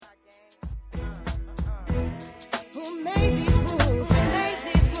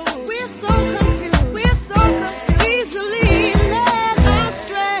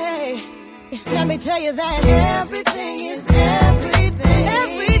tell you that everything is everything.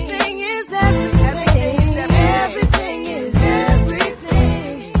 Everything is everything. Everything is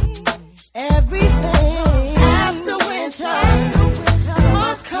everything. Everything. After winter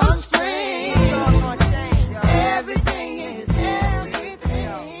must come spring. Everything is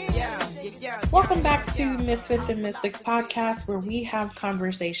everything. Welcome back to Misfits and Mystics podcast, where we have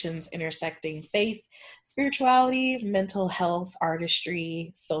conversations intersecting faith, spirituality, mental health,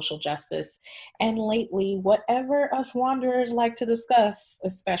 artistry, social justice, and lately, whatever us wanderers like to discuss,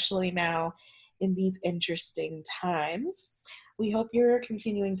 especially now in these interesting times. We hope you're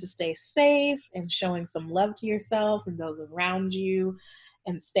continuing to stay safe and showing some love to yourself and those around you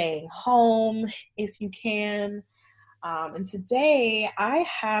and staying home if you can. And today I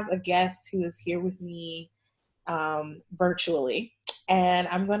have a guest who is here with me virtually, and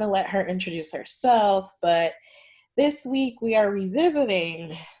I'm going to let her introduce herself. But this week we are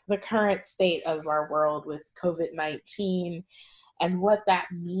revisiting the current state of our world with COVID-19 and what that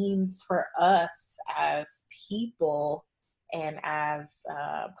means for us as people and as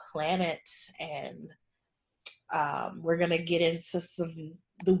a planet. And we're going to get into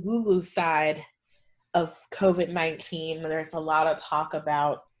the woo-woo side of COVID-19. There's a lot of talk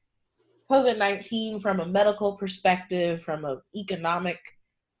about COVID-19 from a medical perspective, from an economic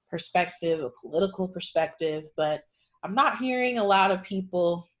perspective, a political perspective, but I'm not hearing a lot of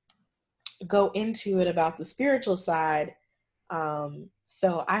people go into it about the spiritual side.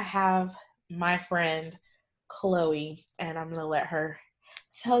 So I have my friend Chloe, and I'm going to let her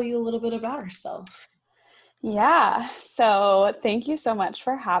tell you a little bit about herself. Yeah, so thank you so much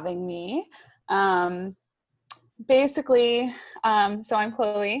for having me. So I'm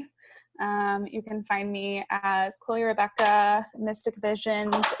Chloe. You can find me as Chloe Rebecca, Mystic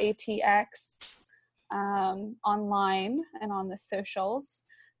Visions, ATX, online and on the socials.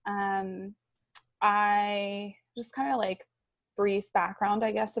 I just kind of like brief background,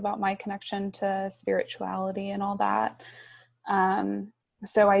 I guess, about my connection to spirituality and all that.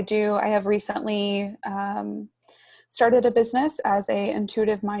 So I have recently started a business as a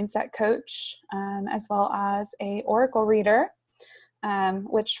intuitive mindset coach, as well as a oracle reader,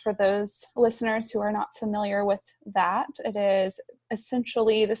 which for those listeners who are not familiar with that, it is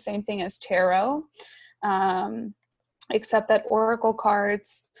essentially the same thing as tarot, except that oracle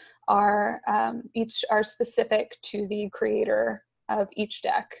cards are each are specific to the creator of each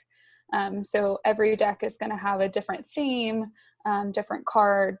deck. So every deck is going to have a different theme, different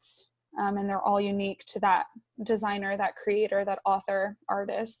cards, and they're all unique to that designer, that creator, that author,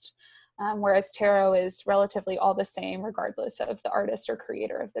 artist. Whereas tarot is relatively all the same regardless of the artist or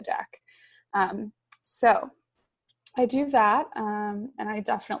creator of the deck. So I do that, and I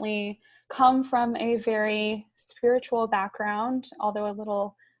definitely come from a very spiritual background, although a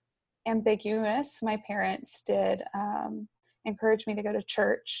little ambiguous. My parents did encourage me to go to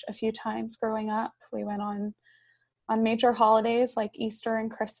church a few times growing up. We went on major holidays like Easter and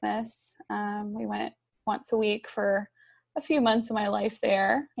Christmas. We went once a week for a few months of my life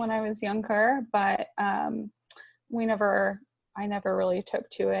there when I was younger, but I never really took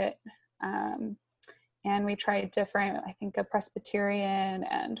to it. And we tried different, I think a Presbyterian,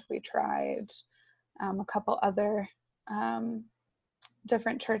 and we tried a couple other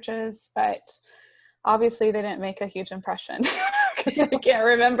different churches, but obviously they didn't make a huge impression because I can't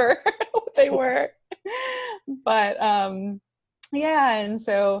remember what they were. But yeah,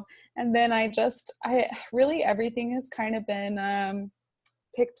 and then I really, everything has kind of been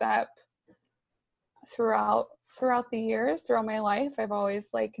picked up throughout the years, throughout my life. I've always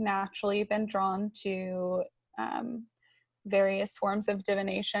like naturally been drawn to various forms of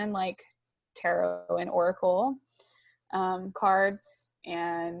divination, like tarot and oracle cards,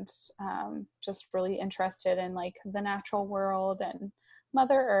 and just really interested in like the natural world and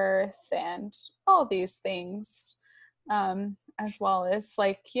Mother Earth and all these things, as well as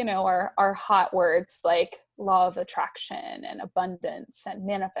like, you know, our hot words like law of attraction and abundance and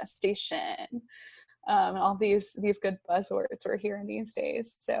manifestation, all these good buzzwords we're hearing these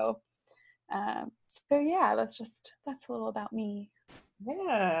days. So yeah, that's a little about me.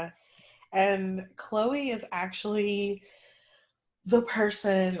 Yeah. And Chloe is actually the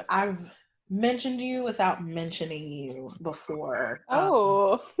person I've mentioned you without mentioning you before.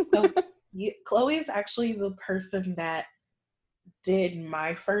 Oh. Chloe is actually the person that did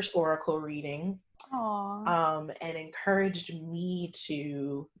my first oracle reading. Aww. And encouraged me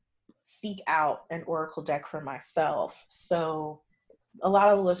to seek out an oracle deck for myself. So a lot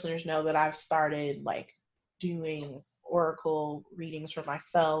of the listeners know that I've started like doing oracle readings for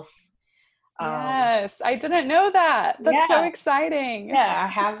myself. Yes, I didn't know that. That's so Yeah, exciting. yeah, I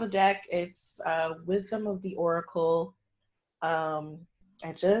have a deck. It's Wisdom of the Oracle. Um,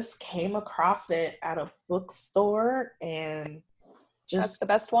 I just came across it at a bookstore and That's just the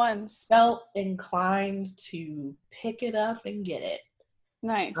best ones. felt inclined to pick it up and get it.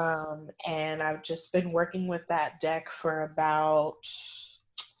 Nice. And I've just been working with that deck for about,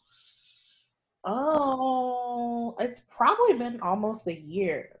 oh, it's probably been almost a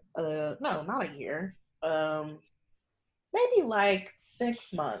year. No, not a year. Um, Maybe like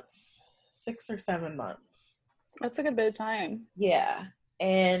 6 months, 6 or 7 months. That's a good bit of time. Yeah.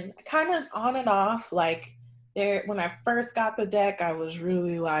 And kind of on and off, like there when I first got the deck, I was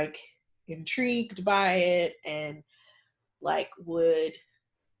really like intrigued by it and like would,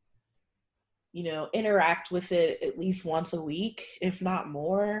 interact with it at least once a week, if not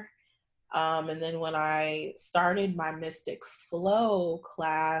more. And then when I started my Mystic Flow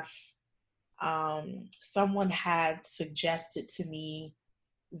class, someone had suggested to me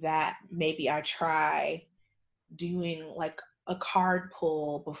that maybe I try doing like a card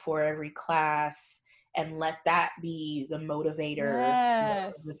pull before every class and let that be the motivator,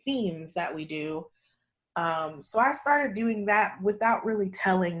 of the Yes. themes that we do. So I started doing that without really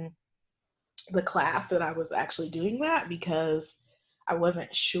telling the class that I was actually doing that because I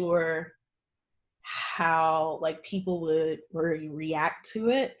wasn't sure how like people would really react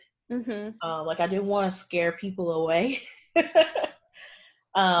to it. Mm-hmm. Like I didn't want to scare people away.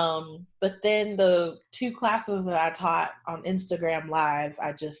 But then the two classes that I taught on Instagram Live,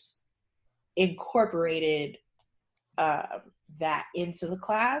 I just incorporated uh, that into the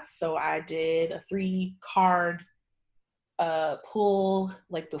class. So I did a 3 card pull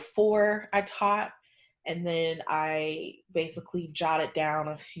like before I taught, and then I basically jotted down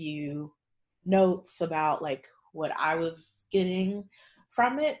a few notes about like what I was getting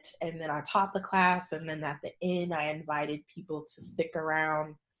from it, and then I taught the class, and then at the end I invited people to stick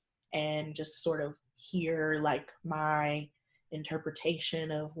around and just sort of hear like my interpretation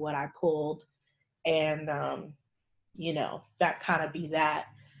of what I pulled, and that kind of be that.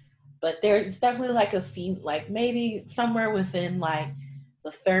 But there's definitely like a season, like maybe somewhere within like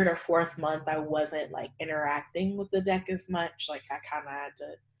the third or fourth month, I wasn't like interacting with the deck as much. Like I kind of had to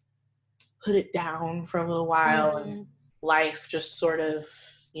put it down for a little while, and Mm-hmm. life just sort of,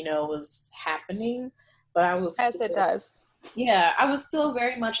 was happening. But I was As it still, does. yeah, I was still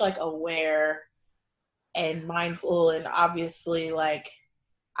very much like aware and mindful, and obviously like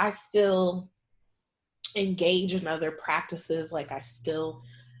I still engage in other practices. Like I still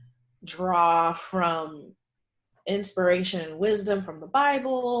draw from inspiration and wisdom from the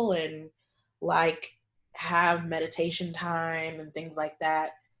Bible, and like have meditation time and things like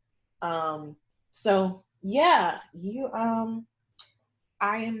that. So yeah,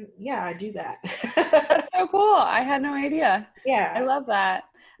 I do that. That's so cool. I had no idea. I Yeah. love that.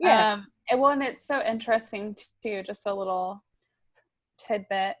 Yeah. And it's so interesting too, just a little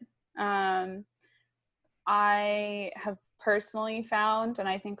tidbit. Um, I have personally found, and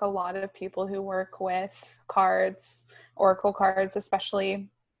I think a lot of people who work with cards, oracle cards especially,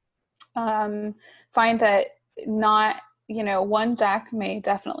 find that not, one deck may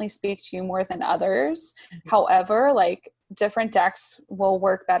definitely speak to you more than others. However, like different decks will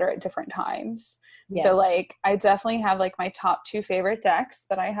work better at different times. Yeah. So like I definitely have like my top 2 favorite decks,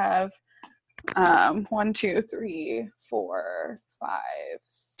 but I have 1, 2, 3, 4, 5,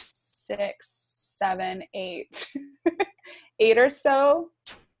 6, 7, 8, 8 or so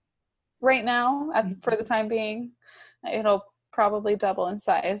right now for the time being. It'll probably double in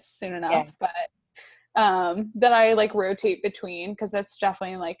size soon enough, Yeah. but that I like rotate between, because that's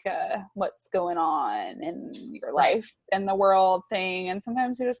definitely like what's going on in your life and the world thing, and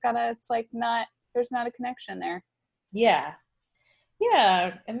sometimes you just gotta, it's like not, there's not a connection there. Yeah.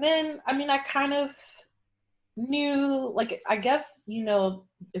 Yeah. And then I mean I kind of knew, like, I guess,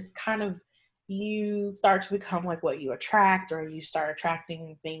 it's kind of, you start to become like what you attract, or you start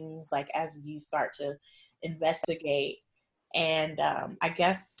attracting things like as you start to investigate. And I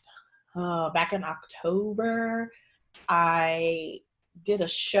guess back in October, I did a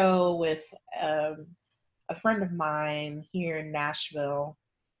show with a friend of mine here in Nashville,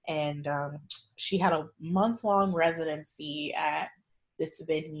 and she had a month-long residency at this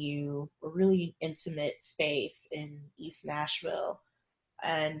venue, a really intimate space in East Nashville,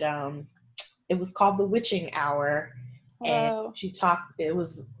 and it was called The Witching Hour. And Whoa. she talked. It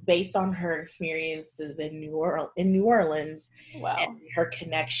was based on her experiences in New Orleans, and Wow. her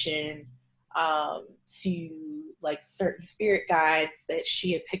connection to like certain spirit guides that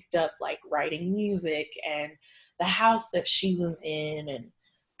she had picked up, like writing music, and the house that she was in, and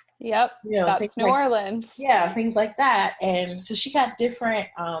Yep. you know, things That's New like, Orleans. yeah, things like that. And so she got different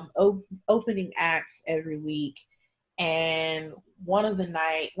opening acts every week. And one of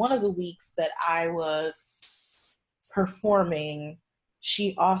the weeks that I was performing,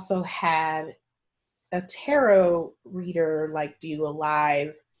 she also had a tarot reader like do a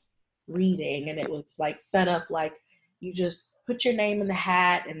live reading, and it was like set up like you just put your name in the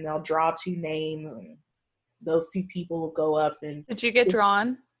hat and they'll draw two names, and those two people will go up, Did you get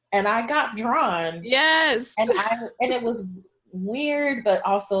drawn? and I got drawn. Yes. And it was weird, but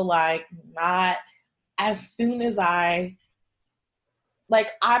also like not. As soon as I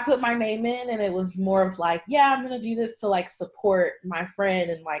put my name in, and it was more of like, yeah, I'm gonna do this to like support my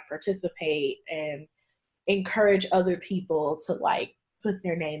friend and like participate and encourage other people to like put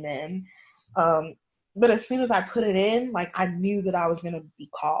their name in. But as soon as I put it in, like I knew that I was gonna be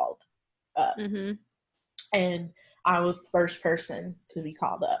called up, and I was the first person to be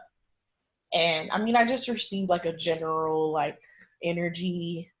called up. And I mean, I just received like a general like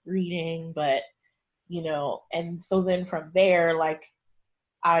energy reading, but you know, and so then from there, like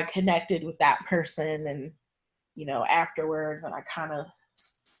I connected with that person, and you know, afterwards, and I kind of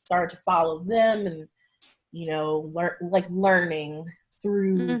started to follow them, and you know, learning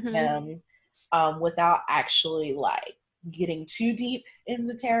through them, without actually like getting too deep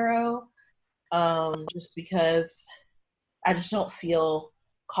into tarot, just because I just don't feel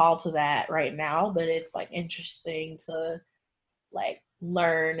called to that right now. But it's like interesting to like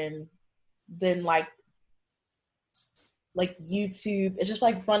learn, and then like YouTube, it's just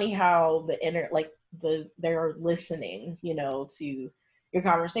like funny how they're listening, you know, to your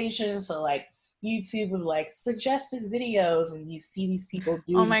conversations. So like YouTube of like suggested videos, and you see these people Oh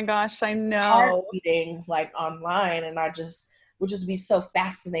doing my gosh, I card know. readings like online, and I just would just be so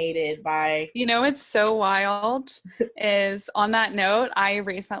fascinated by. You know, it's so wild is on that note, I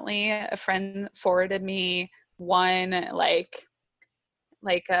recently, a friend forwarded me one a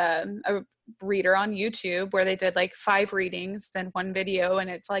reader on YouTube where they did like 5 readings in one video, and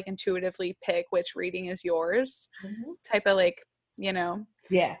it's like intuitively pick which reading is yours, type of like, you know,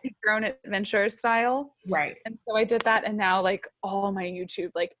 Yeah, pick your own adventure style. right. And so I did that, and now like all my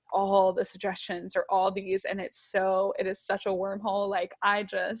YouTube, like all the suggestions are all these, and it is such a wormhole. Like I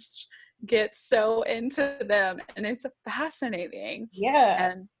just get so into them, and it's fascinating.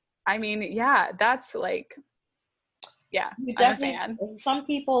 Yeah. And I mean, yeah, that's like, yeah, You I'm a definitely, fan. some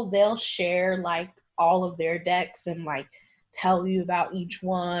people, they'll share like all of their decks and like tell you about each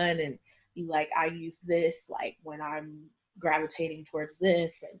one, and be like, I use this like when I'm gravitating towards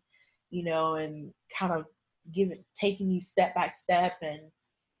this, and you know, and kind of taking you step by step. And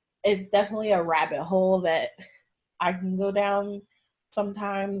it's definitely a rabbit hole that I can go down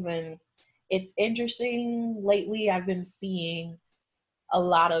sometimes. And it's interesting, lately I've been seeing a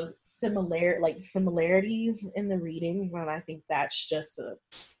lot of similarities in the reading, and I think that's just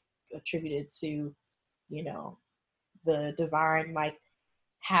attributed to, you know, the divine like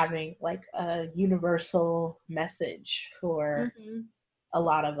having like a universal message for a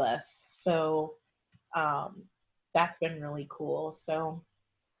lot of us. So that's been really cool. So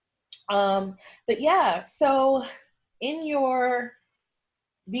but yeah, so in your,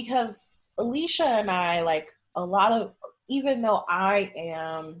 because Alicia and I, like a lot of, even though I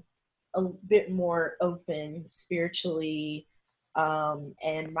am a bit more open spiritually,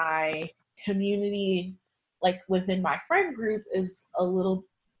 and my community, like within my friend group, is a little,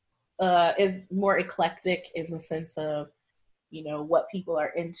 is more eclectic in the sense of, you know, what people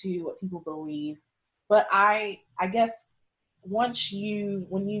are into, what people believe. But I guess when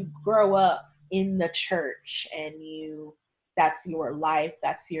you grow up in the church, and that's your life,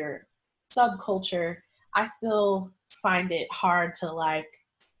 that's your subculture, I still find it hard to like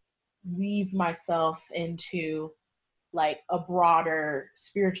weave myself into like a broader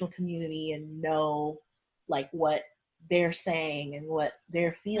spiritual community and know like what they're saying and what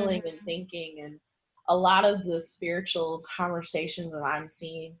they're feeling and thinking. And a lot of the spiritual conversations that I'm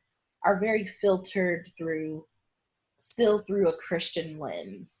seeing are very filtered through a Christian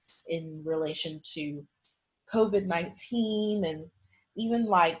lens in relation to COVID-19, and even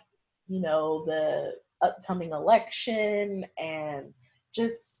like, you know, the upcoming election, and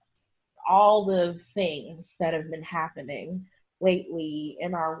just all the things that have been happening lately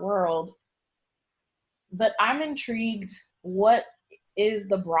in our world. But I'm intrigued, what is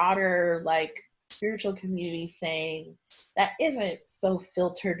the broader like spiritual community saying that isn't so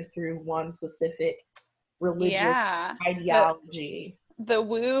filtered through one specific religious ideology? The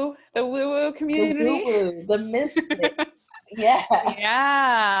woo woo The community. woo-woo, the mystics. Yeah.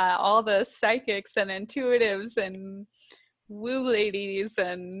 Yeah, all the psychics and intuitives and woo ladies.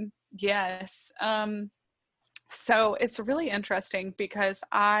 And yes. So it's really interesting because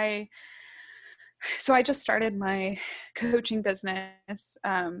I just started my coaching business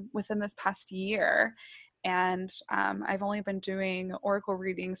within this past year. And I've only been doing oracle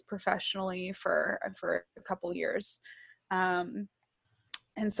readings professionally for a couple years. And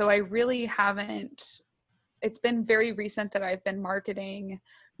so I really haven't, it's been very recent that I've been marketing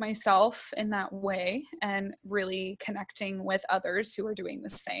myself in that way and really connecting with others who are doing the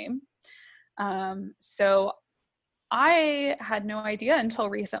same. So I had no idea until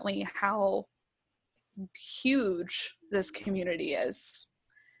recently how huge this community is.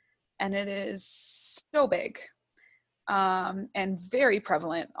 And it is so big and very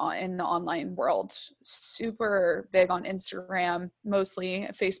prevalent in the online world. Super big on Instagram, mostly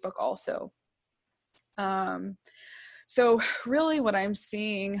Facebook also. So really what I'm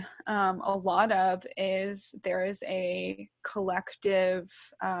seeing a lot of is there is a collective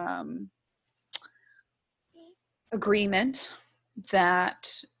agreement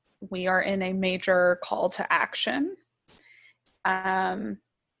that we are in a major call to action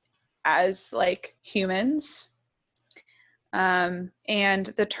as like humans. And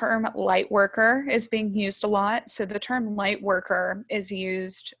the term light worker is being used a lot. So the term light worker is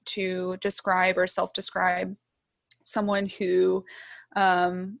used to describe or self-describe someone who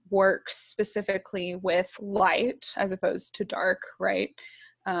works specifically with light as opposed to dark, right?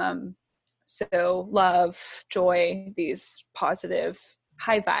 So love, joy, these positive,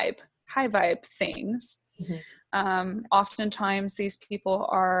 high vibe things. Oftentimes these people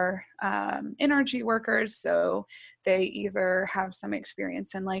are energy workers, so they either have some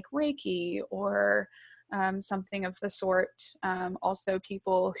experience in like Reiki or something of the sort. Also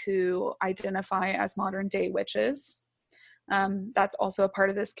people who identify as modern day witches. That's also a part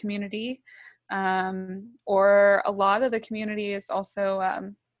of this community. Or a lot of the community is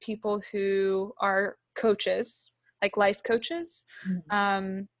also people who are coaches, like life coaches.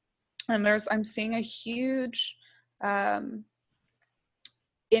 And I'm seeing a huge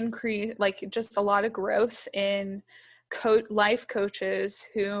increase, like just a lot of growth in life coaches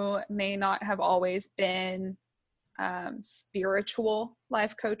who may not have always been spiritual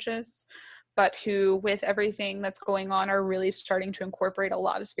life coaches, but who with everything that's going on are really starting to incorporate a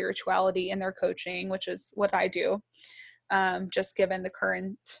lot of spirituality in their coaching, which is what I do, just given the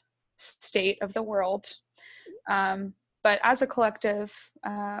current state of the world. But as a collective,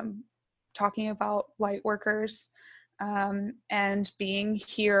 talking about light workers and being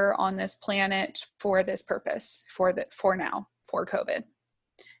here on this planet for this purpose, for now, for COVID,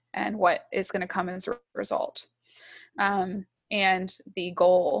 and what is going to come as a result. And the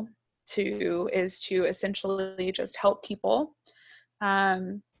goal is to essentially just help people,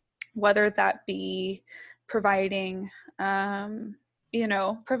 whether that be providing,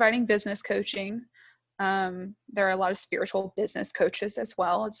 providing business coaching. There are a lot of spiritual business coaches as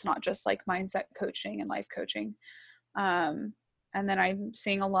well. It's not just like mindset coaching and life coaching. And then I'm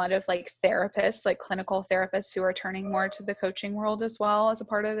seeing a lot of like therapists, like clinical therapists who are turning more to the coaching world as well as a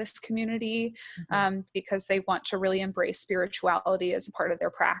part of this community, because they want to really embrace spirituality as a part of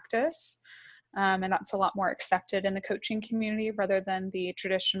their practice. And that's a lot more accepted in the coaching community rather than the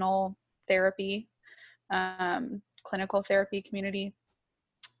traditional therapy, clinical therapy community.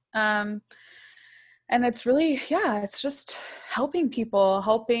 And it's really, it's just helping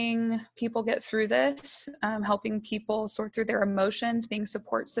people get through this, helping people sort through their emotions, being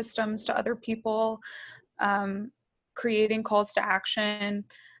support systems to other people, creating calls to action,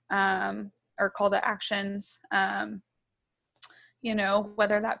 or call to actions,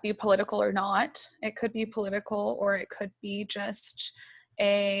 whether that be political or not. It could be political, or it could be just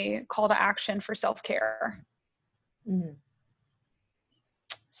a call to action for self-care. Mm-hmm.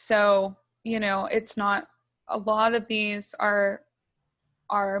 So, it's not, a lot of these are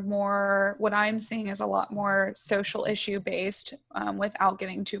more, what I'm seeing is a lot more social issue based, without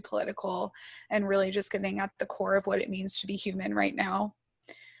getting too political, and really just getting at the core of what it means to be human right now,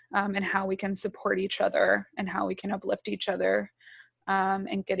 and how we can support each other and how we can uplift each other,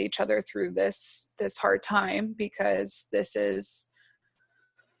 and get each other through this hard time, because this is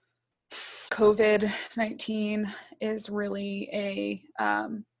COVID-19 is really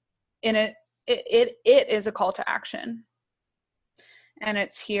it is a call to action, and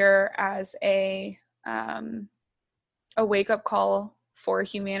it's here as a wake-up call for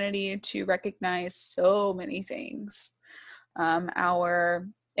humanity to recognize so many things, our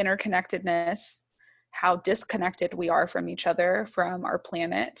interconnectedness, how disconnected we are from each other, from our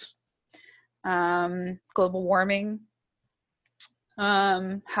planet, global warming,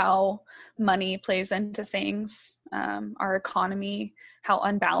 how money plays into things, our economy, how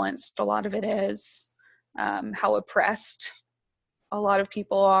unbalanced a lot of it is, how oppressed a lot of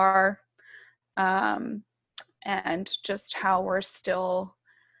people are, and just how we're still,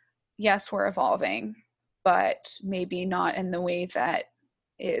 yes, we're evolving, but maybe not in the way that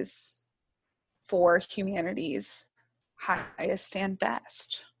is for humanity's highest and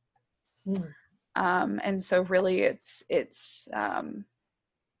best. Mm. And so really it's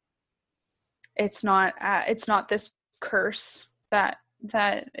not this curse that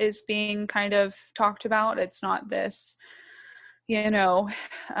is being kind of talked about. It's not this,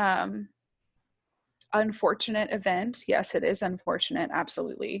 unfortunate event. Yes, it is unfortunate,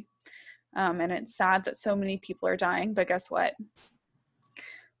 absolutely. And it's sad that so many people are dying, but guess what?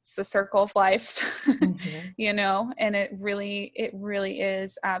 It's the circle of life, Mm-hmm. and it really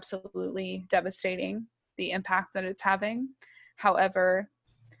is absolutely devastating, the impact that it's having. However,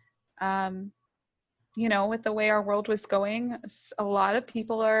 with the way our world was going, a lot of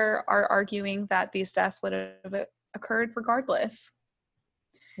people are arguing that these deaths would have occurred regardless.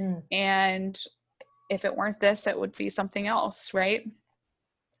 Mm. And if it weren't this, it would be something else, right?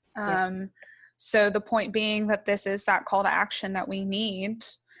 Yeah. So the point being that this is that call to action that we need,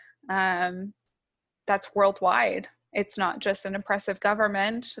 that's worldwide. It's not just an oppressive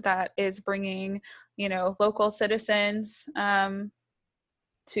government that is bringing, local citizens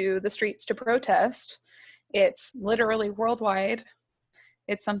to the streets to protest. It's literally worldwide.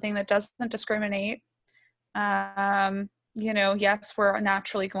 It's something that doesn't discriminate. Yes, we're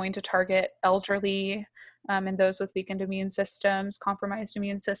naturally going to target elderly and those with weakened immune systems, compromised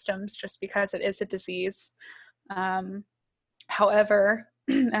immune systems, just because it is a disease. However,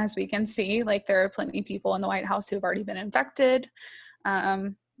 as we can see, like, there are plenty of people in the White House who have already been infected,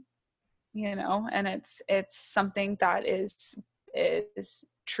 and it's something that is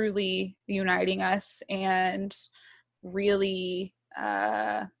truly uniting us and really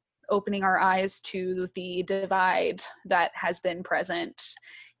opening our eyes to the divide that has been present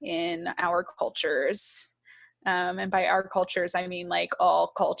in our cultures. And by our cultures, I mean like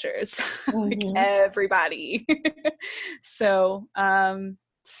all cultures, like Mm-hmm. everybody. So,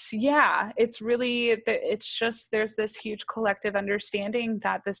 yeah, it's really, it's just, there's this huge collective understanding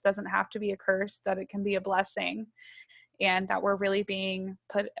that this doesn't have to be a curse, that it can be a blessing, and that we're really being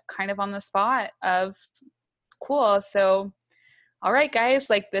put kind of on the spot of, cool, so, all right, guys,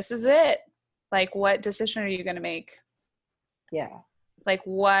 like, this is it. Like, what decision are you going to make? Yeah. Like,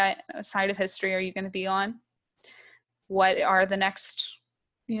 what side of history are you going to be on? What are the next,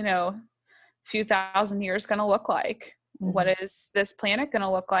 few thousand years going to look like? Mm-hmm. What is this planet going to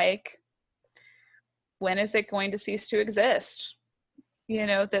look like? When is it going to cease to exist?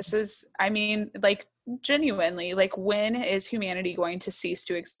 This is, I mean, like, genuinely, like, when is humanity going to cease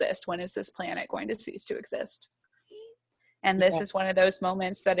to exist? When is this planet going to cease to exist? And this Yeah. is one of those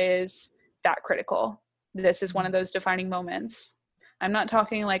moments that is that critical. This is one of those defining moments. I'm not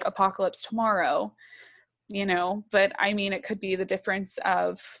talking like apocalypse tomorrow, but I mean, it could be the difference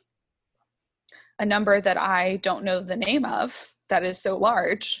of a number that I don't know the name of that is so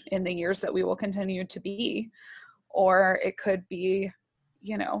large in the years that we will continue to be, or it could be,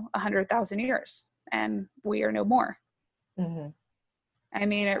 100,000 years and we are no more. Mm-hmm. I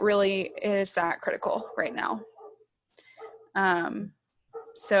mean, it really is that critical right now.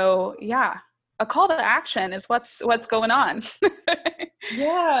 So yeah, a call to action is what's going on.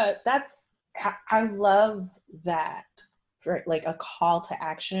 Yeah, I love that. For like a call to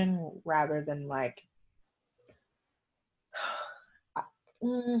action rather than like,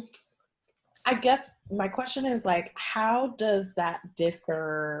 I guess my question is like, how does that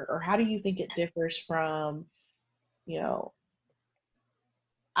differ, or how do you think it differs from, you know,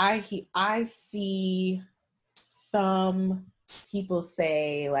 I see some people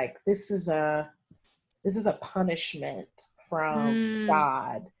say like this is a punishment from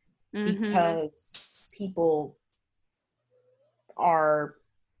God Mm-hmm. because people are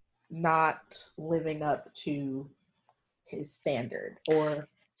not living up to his standard, or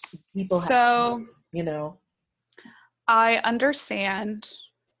people have, So you know. I understand.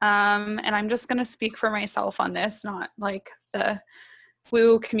 And I'm just going to speak for myself on this, not like the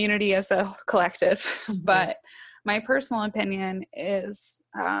woo community as a collective, but my personal opinion is,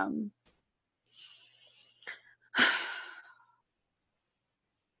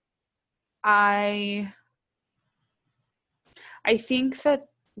 I think that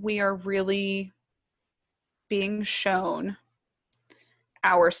we are really being shown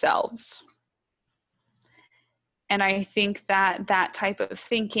ourselves. And I think that that type of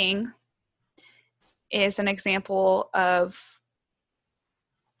thinking is an example of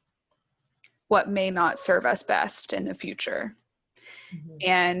what may not serve us best in the future. Mhm.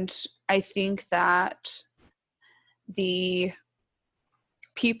 And I think that the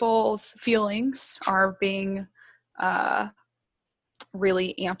people's feelings are being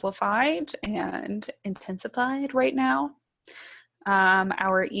really amplified and intensified right now.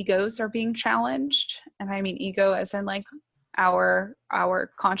 Our egos are being challenged, and I mean ego as in like our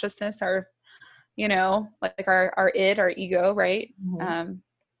consciousness, our, you know, like our id, our ego, right? Mhm.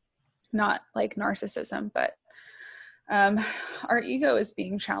 Not like narcissism, but our ego is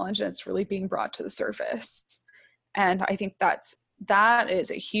being challenged, and it's really being brought to the surface. And I think that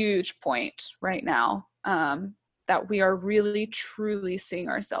is a huge point right now, that we are really truly seeing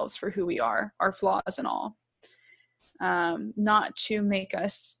ourselves for who we are, our flaws and all. Not to make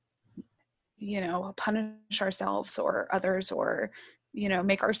us, you know, punish ourselves or others, or, you know,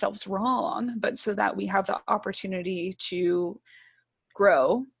 make ourselves wrong, but so that we have the opportunity to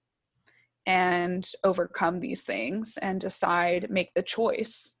grow and overcome these things and decide, make the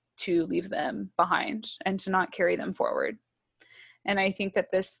choice to leave them behind and to not carry them forward. And I think that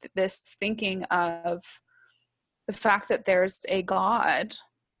this thinking of the fact that there's a God,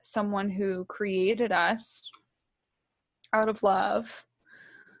 someone who created us out of love,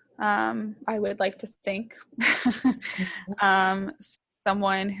 I would like to think,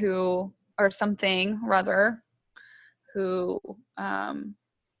 someone who, or something rather, who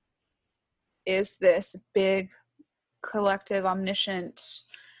is this big collective omniscient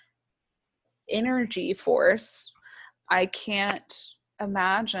energy force. I can't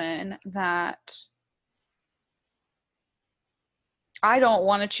imagine that. I don't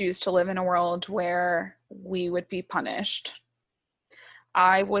want to choose to live in a world where we would be punished.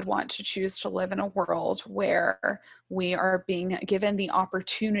 I would want to choose to live in a world where we are being given the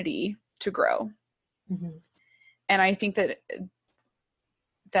opportunity to grow. Mhm. And I think that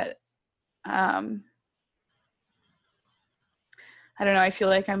I don't know, I feel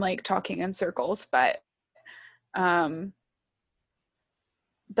like I'm like talking in circles, but that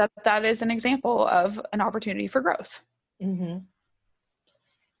is an example of an opportunity for growth. Mhm.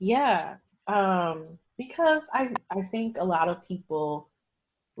 Yeah. Because I think a lot of people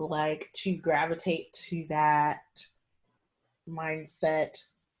like to gravitate to that mindset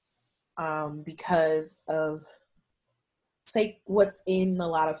because of what's in a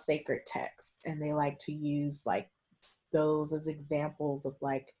lot of sacred texts, and they like to use like those as examples of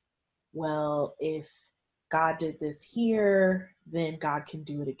like, well, if God did this here, then God can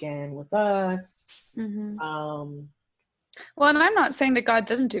do it again with us. Mm-hmm. Um, Well, and I'm not saying that God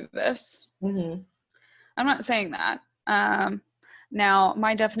didn't do this. mm-hmm. I'm not saying that. Now,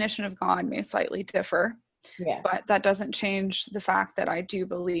 my definition of God may slightly differ, Yeah. but that doesn't change the fact that I do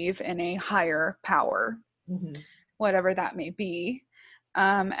believe in a higher power, Mm-hmm. whatever that may be.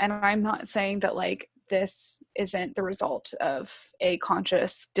 And I'm not saying that like this isn't the result of a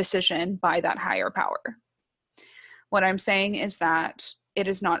conscious decision by that higher power. What I'm saying is that it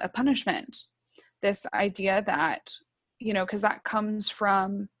is not a punishment. This idea that, you know, because that comes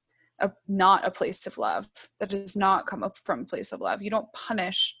from not a place of love. That does not come up from a place of love. You don't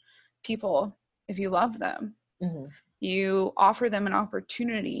punish people if you love them. Mm-hmm. You offer them an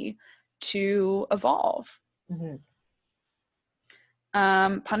opportunity to evolve. Mm-hmm.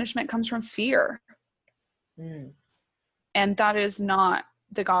 Punishment comes from fear. Mm-hmm. And that is not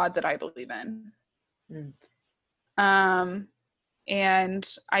the God that I believe in. Mm-hmm.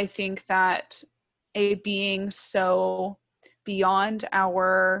 And I think that a being so beyond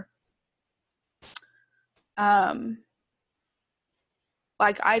our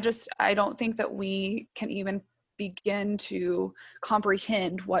like I don't think that we can even begin to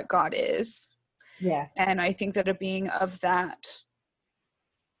comprehend what God is. Yeah. And I think that a being of that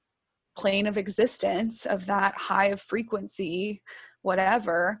plane of existence, of that high of frequency,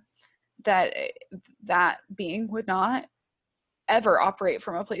 whatever, that being would not ever operate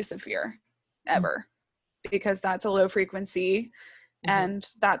from a place of fear, ever, because that's a low frequency, and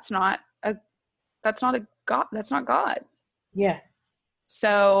that's not a God. That's not God. Yeah.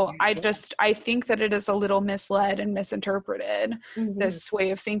 So I think that it is a little misled and misinterpreted, this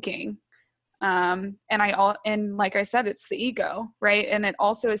way of thinking. And like I said, it's the ego, right? And it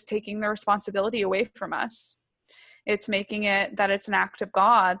also is taking the responsibility away from us. It's making it that it's an act of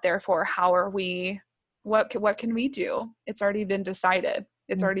God. Therefore, how are we, what can we do? It's already been decided.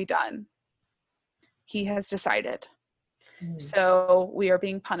 It's already done. He has decided. So we are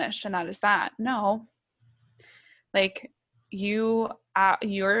being punished, and that is that. No, like you're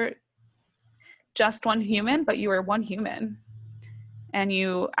just one human, but you are one human, and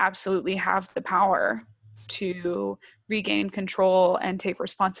you absolutely have the power to regain control and take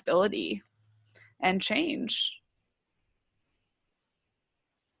responsibility and change,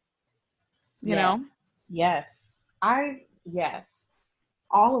 you Yeah. know? Yes. Yes.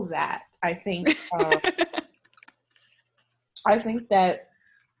 All of that. I think that,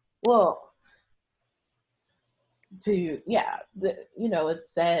 well, it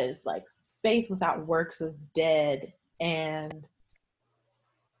says like faith without works is dead. And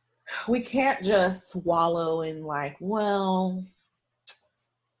we can't just wallow in like, well,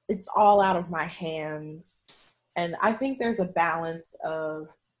 it's all out of my hands. And I think there's a balance of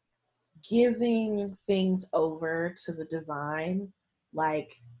giving things over to the divine,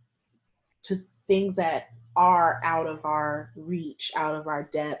 like to things that are out of our reach, out of our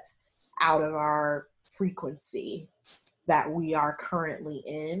depth, out of our frequency that we are currently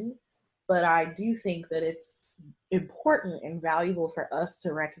in. But I do think that it's important and valuable for us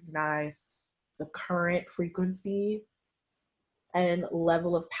to recognize the current frequency and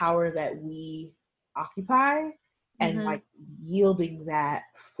level of power that we occupy, and Mm-hmm. like yielding that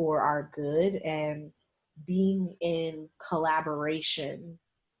for our good and being in collaboration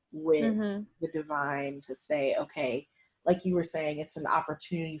with Mm-hmm. the divine to say, okay, like you were saying, it's an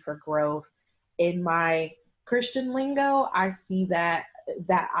opportunity for growth. In my Christian lingo, I see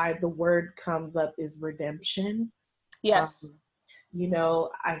the word comes up is redemption. um, Yes.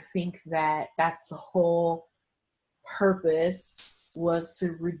 I think that that's the whole purpose, was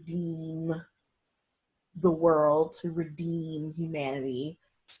to redeem the world, to redeem humanity.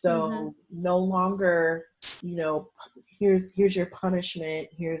 Mm-hmm. So no longer, here's your punishment,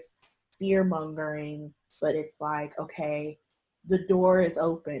 here's fear mongering, but it's like, okay, the door is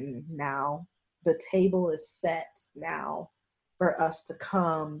open now, the table is set now for us to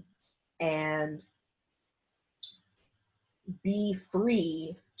come and be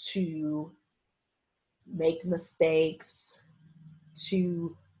free to make mistakes,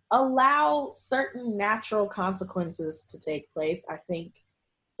 to allow certain natural consequences to take place. I think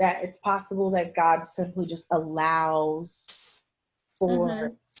that it's possible that God simply just allows for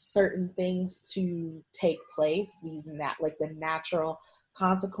Mm-hmm. certain things to take place, like the natural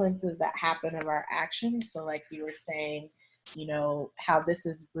consequences that happen of our actions. So like you were saying, how this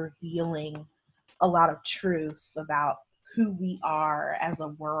is revealing a lot of truths about who we are as a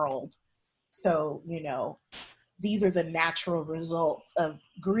world. So, these are the natural results of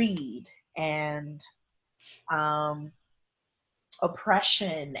greed and um,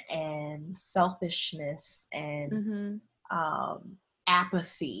 oppression and selfishness and Mm-hmm.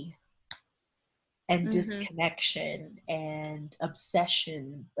 apathy and Mm-hmm. disconnection and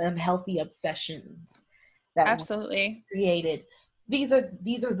obsession, unhealthy obsessions that we Absolutely. created. These are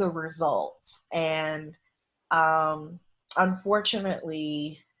the results, and um,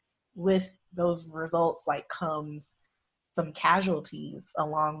 unfortunately, with those results, like comes some casualties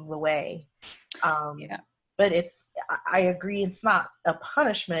along the way. Um, Yeah. but I agree, it's not a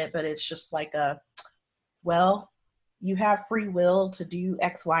punishment, but it's just like well, you have free will to do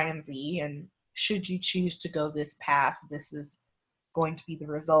X, Y, and Z, and should you choose to go this path, this is going to be the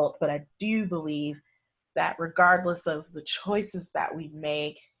result. But I do believe that regardless of the choices that we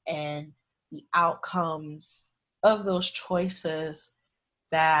make and the outcomes of those choices,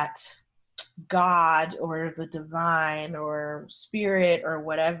 that God or the divine or spirit or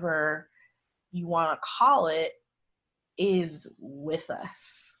whatever you want to call it is with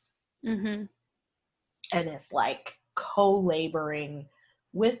us. Mm-hmm. And it's like co-laboring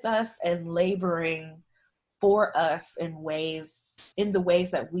with us and laboring for us in the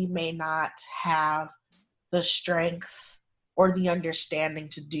ways that we may not have the strength or the understanding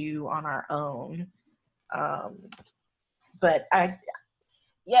to do on our own. But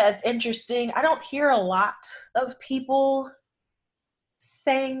it's interesting. I don't hear a lot of people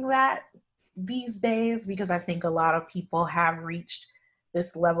saying that these days, because I think a lot of people have reached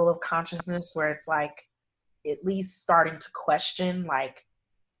this level of consciousness where it's like at least starting to question, like,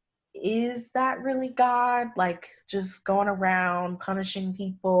 is that really God? Like just going around punishing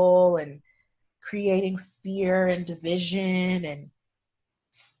people and creating fear and division and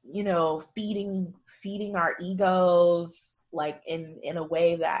feeding our egos like in a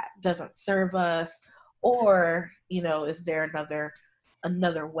way that doesn't serve us, or is there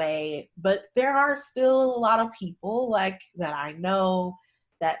another way? But there are still a lot of people like that I know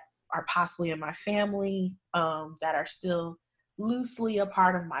that are possibly in my family, that are still loosely a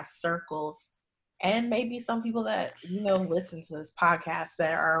part of my circles, and maybe some people that listen to this podcast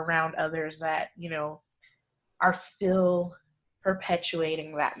that are around others that are still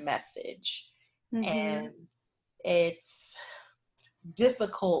perpetuating that message. Mm-hmm. And it's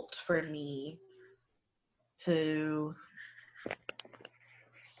difficult for me to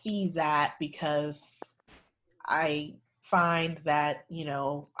see that because I find that,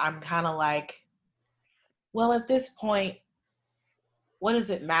 I'm kind of like, well, at this point, what does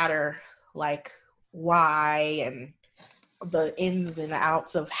it matter? Like, why and the ins and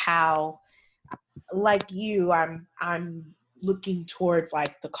outs of how, like you, I'm looking towards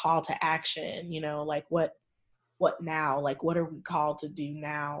like the call to action, like what now? Like, what are we called to do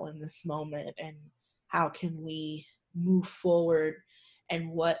now in this moment? And how can we move forward?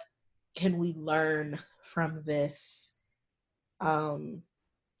 And what can we learn from this? And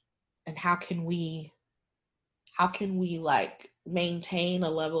how can we like maintain a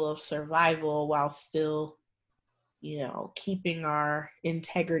level of survival while still, keeping our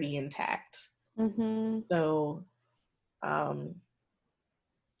integrity intact? Mm-hmm. So, um,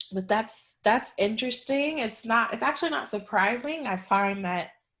 but that's interesting. It's actually not surprising. I find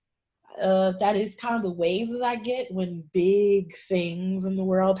that that is kind of the wave that I get when big things in the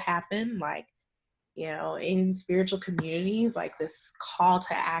world happen, like, in spiritual communities, like this call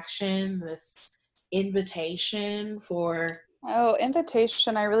to action, this invitation for, Oh,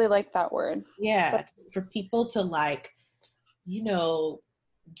 invitation. I really like that word. yeah, for people to like,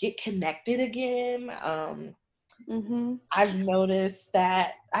 get connected again. Mm-hmm. I've noticed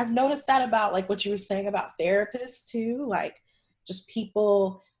that about like what you were saying about therapists too, like just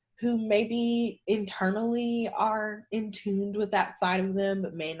people who maybe internally are in tuned with that side of them,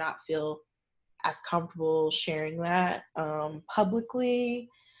 but may not feel as comfortable sharing that publicly.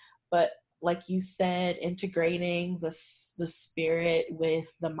 But like you said, integrating the spirit with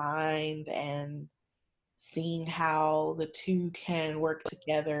the mind and seeing how the two can work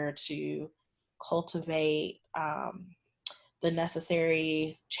together to cultivate the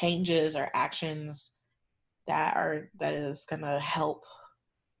necessary changes or actions that is going to help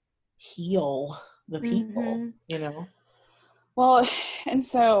heal the people, Mm-hmm. Well, and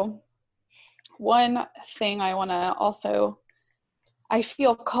so one thing I want to also, I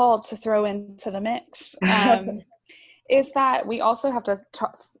feel called to throw into the mix, is that we also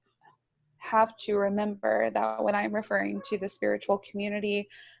have to remember that when I'm referring to the spiritual community,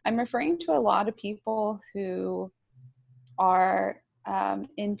 I'm referring to a lot of people who are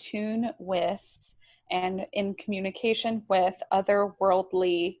in tune with and in communication with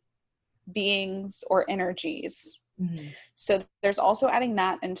otherworldly beings or energies. Mm-hmm. So there's also adding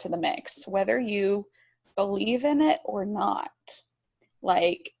that into the mix, whether you believe in it or not.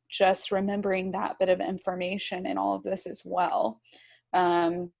 Like, just remembering that bit of information in all of this as well.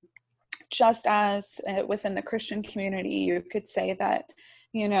 Just as within the Christian community, you could say that,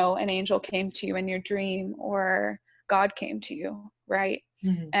 an angel came to you in your dream, or God came to you, right?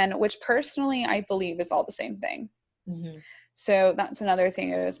 Mm-hmm. And which personally I believe is all the same thing. Mm-hmm. So that's another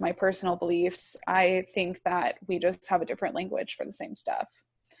thing, is my personal beliefs. I think that we just have a different language for the same stuff.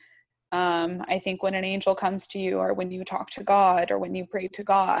 I think when an angel comes to you, or when you talk to God, or when you pray to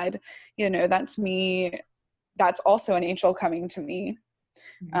God, that's me. That's also an angel coming to me.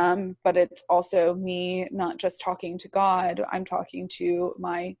 But it's also me not just talking to God. I'm talking to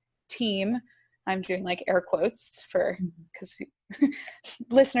my team. I'm doing like air quotes because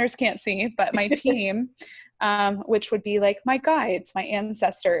listeners can't see, but my team, which would be like my guides, my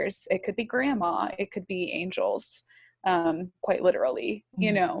ancestors. It could be grandma. It could be angels, quite literally,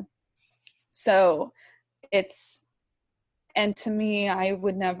 So and to me, I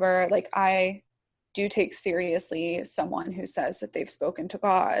would never, like, I do take seriously someone who says that they've spoken to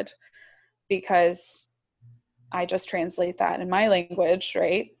God, because I just translate that in my language,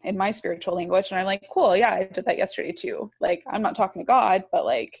 right? In my spiritual language. And I'm like, cool, yeah, I did that yesterday too. Like, I'm not talking to God, but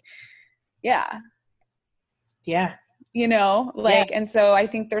like, yeah. Yeah. And so I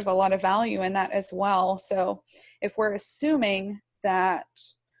think there's a lot of value in that as well. So if we're assuming that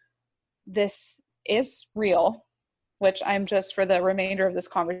this is real, which I'm just, for the remainder of this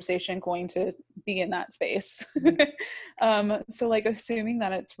conversation, going to be in that space. So like, assuming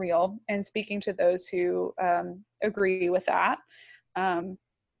that it's real and speaking to those who agree with that,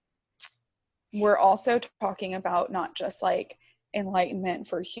 we're also talking about not just like enlightenment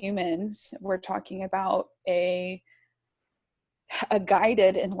for humans. We're talking about a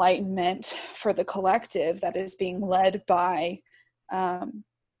guided enlightenment for the collective that is being led by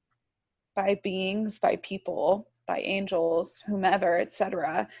beings, by people, by angels, whomever,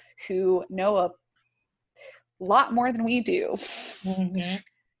 etc., who know a lot more than we do. Mm-hmm.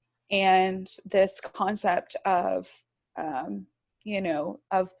 And this concept of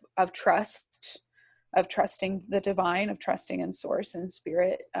of trust, of trusting the divine, of trusting in source and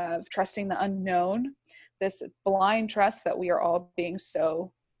spirit, of trusting the unknown, this blind trust that we are all being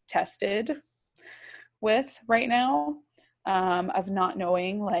so tested with right now, of not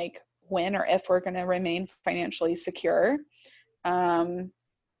knowing like when or if we're going to remain financially secure,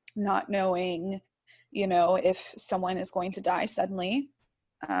 not knowing, you know, if someone is going to die suddenly,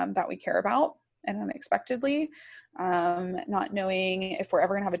 that we care about and unexpectedly, not knowing if we're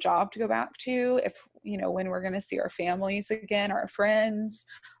ever going to have a job to go back to, if, you know, when we're going to see our families again, our friends,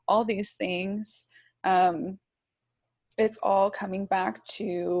 all these things. It's all coming back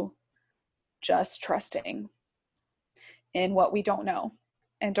to just trusting in what we don't know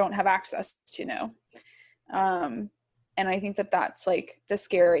and don't have access to know. And I think that that's like the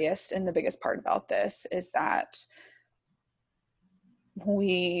scariest and the biggest part about this is that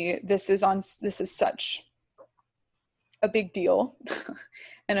this is such a big deal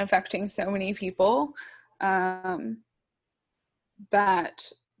and affecting so many people, that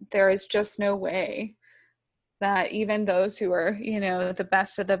there is just no way that even those who are, you know, the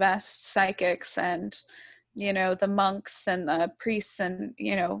best of the best psychics and, you know, the monks and the priests and,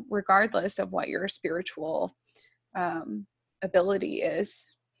 you know, regardless of what your spiritual ability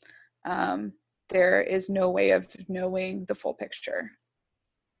is, there is no way of knowing the full picture.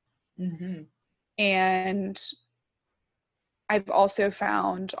 Mm-hmm. And I've also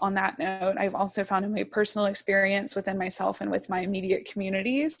found, on that note, I've also found in my personal experience within myself and with my immediate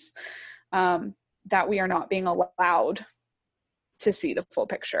communities, that we are not being allowed to see the full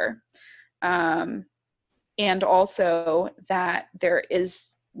picture. And also that there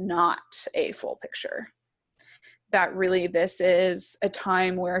is not a full picture. That really this is a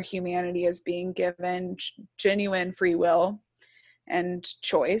time where humanity is being given genuine free will and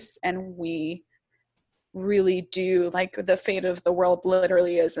choice, and we really do, like, the fate of the world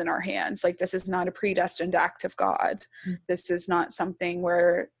literally is in our hands. Like, this is not a predestined act of God. This is not something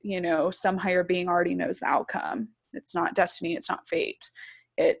where, you know, some higher being already knows the outcome. It's not destiny. It's not fate.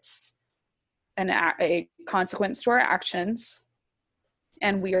 It's a consequence to our actions,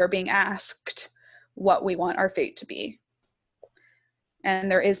 and we are being asked what we want our fate to be.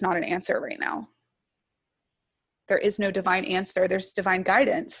 And there is not an answer right now. There is no divine answer. There's divine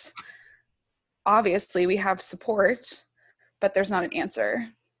guidance. Obviously, we have support, but there's not an answer.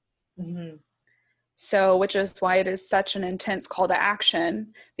 Mm-hmm. So, which is why it is such an intense call to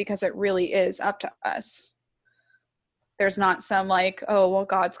action, because it really is up to us. There's not some like, oh, well,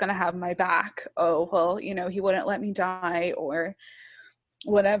 God's going to have my back. Oh, well, you know, he wouldn't let me die or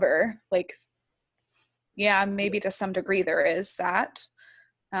whatever. Like, yeah, maybe to some degree there is that,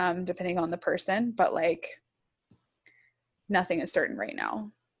 depending on the person, but like nothing is certain right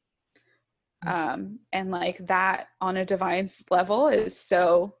now. And like that on a divine level is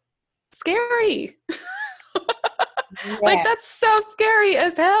so scary. Yeah. Like, that's so scary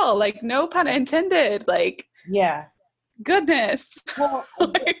as hell. Like, no pun intended. Like, yeah, goodness. Well,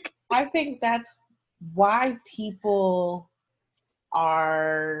 like, I think that's why people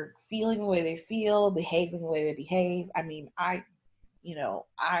are feeling the way they feel, behaving the way they behave. I mean, I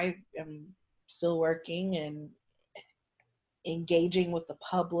am still working and engaging with the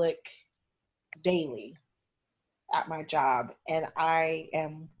public daily at my job, and I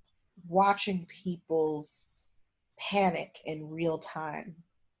am watching people's panic in real time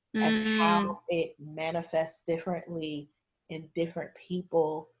and how it manifests differently in different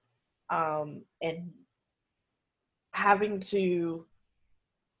people, and having to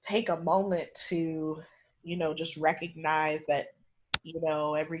take a moment to, you know, just recognize that, you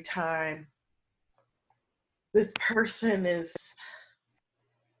know, every time this person is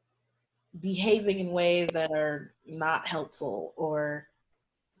behaving in ways that are not helpful or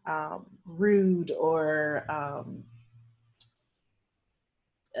rude or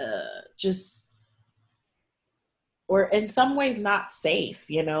just, or in some ways not safe,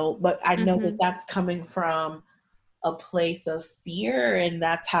 you know, but I know that that's coming from a place of fear, and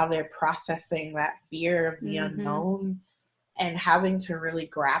that's how they're processing that fear of the unknown and having to really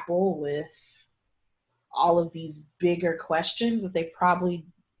grapple with all of these bigger questions that they probably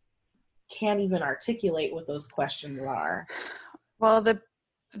can't even articulate what those questions are. Well,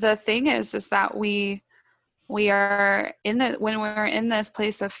 the thing is that we are when we're in this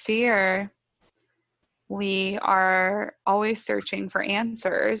place of fear, we are always searching for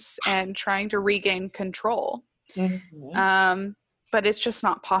answers and trying to regain control. But it's just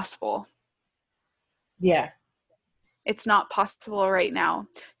not possible. Yeah. It's not possible right now.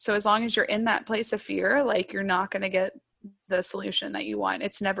 So as long as you're in that place of fear, like, you're not going to get the solution that you want.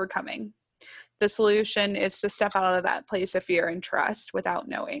 It's never coming. The solution is to step out of that place of fear and trust without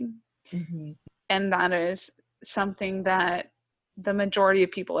knowing. And that is something that the majority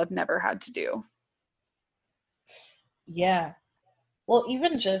of people have never had to do. Yeah. Well,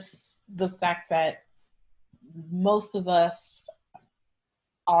 even just the fact that most of us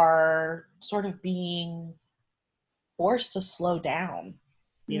are sort of being forced to slow down,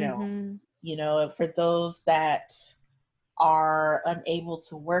 you know. Mm-hmm. You know, for those that are unable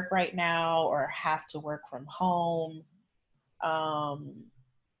to work right now or have to work from home,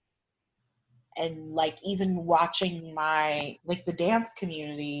 and like even watching my like the dance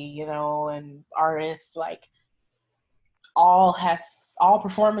community, you know, and artists, like all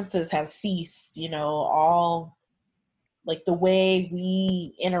performances have ceased, you know, all like the way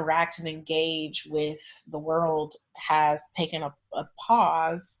we interact and engage with the world has taken a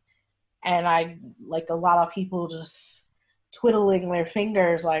pause. And I like a lot of people just twiddling their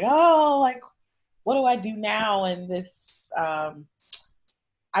fingers like, oh, like what do I do now? And this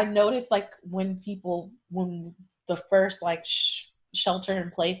I noticed like when the first like shelter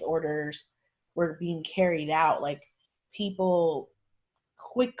in place orders were being carried out, like people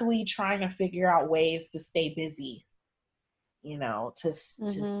quickly trying to figure out ways to stay busy, you know, to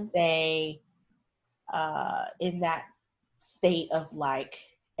Mm-hmm. stay in that state of like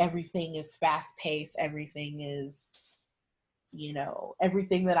everything is fast paced, everything is, you know,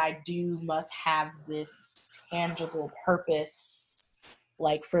 everything that I do must have this tangible purpose,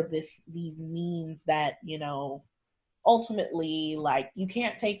 like for these means that, you know, ultimately, like you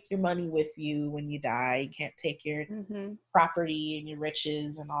can't take your money with you when you die, you can't take your Mm-hmm. property and your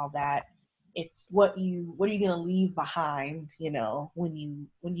riches and all that. It's what are you going to leave behind, you know, when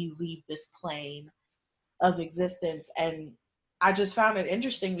you leave this plane of existence. And I just found it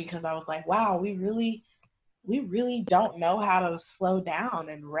interesting because I was like, wow, we really don't know how to slow down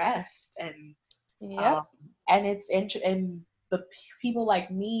and rest. Yep. And and the people like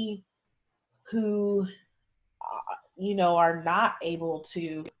me who you know are not able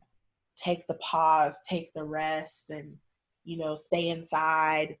to take the pause, take the rest, and you know stay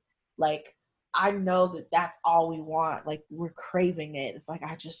inside, like I know that that's all we want, like we're craving it. It's like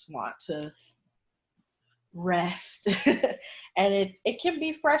I just want to rest. And it can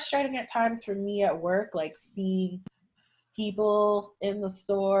be frustrating at times for me at work, like seeing people in the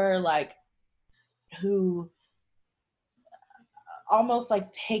store like who almost like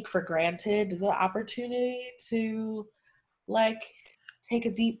take for granted the opportunity to like take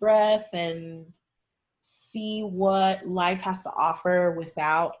a deep breath and see what life has to offer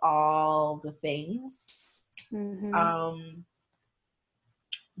without all the things. Mm-hmm. um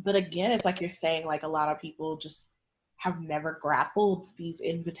but again, it's like you're saying, like a lot of people just have never grappled these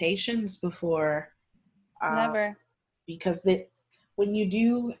invitations before, um, Never. because when you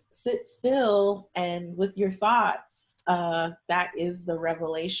do sit still and with your thoughts, that is the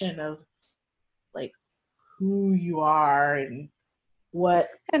revelation of like who you are and what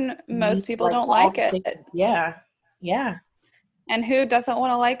And you most people like don't all like the things. it. Yeah, yeah, And who doesn't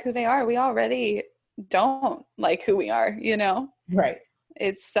want to like who they are? We already don't like who we are, you know? right.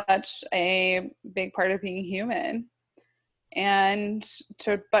 It's such a big part of being human. And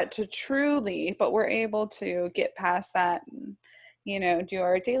but we're able to get past that and, you know, do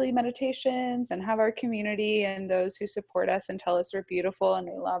our daily meditations and have our community and those who support us and tell us we're beautiful and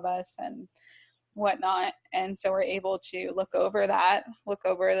they love us and whatnot. And so we're able to look over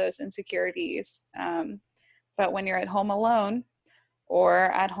those insecurities. But when you're at home alone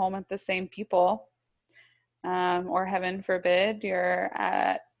or at home with the same people, or heaven forbid, you're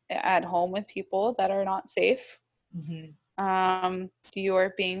at home with people that are not safe, Mm-hmm. you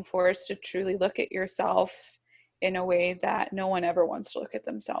are being forced to truly look at yourself in a way that no one ever wants to look at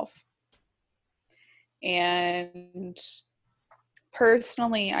themselves. And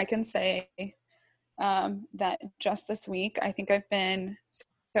personally, I can say that just this week, I think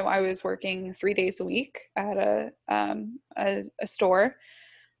so I was working 3 days a week at a store,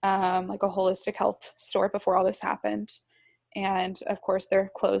 like a holistic health store before all this happened. And of course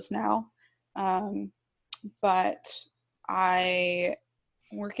they're closed now. But I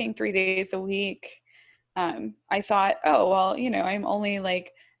working 3 days a week. I thought, oh, well, you know, I'm only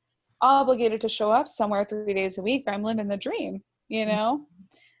like obligated to show up somewhere 3 days a week. I'm living the dream, you know,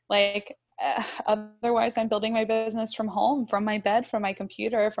 like otherwise I'm building my business from home, from my bed, from my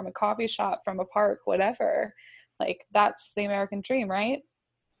computer, from a coffee shop, from a park, whatever. Like that's the American dream, right?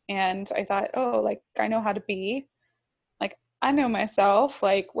 And I thought, oh, like I know how to be. Like I know myself.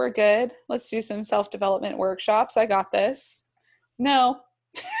 Like we're good. Let's do some self-development workshops. I got this. No,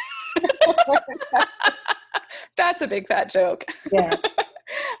 that's a big fat joke. Yeah.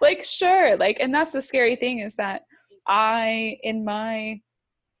 Like sure, like, and that's the scary thing is that in my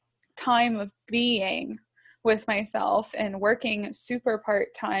time of being with myself and working super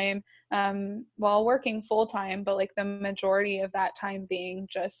part-time, while working full-time, but like the majority of that time being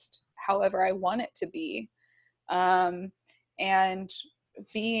just however I want it to be, And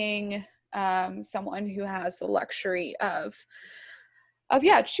being someone who has the luxury of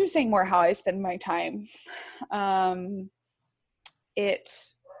choosing more how I spend my time. It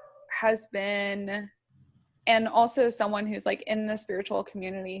has been, and also someone who's like in the spiritual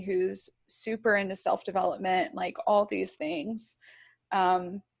community, who's super into self-development, like all these things.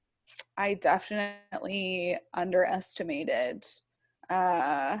 I definitely underestimated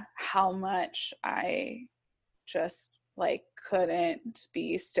how much I just like couldn't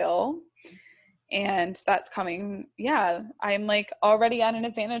be still. And that's coming, I'm like already at an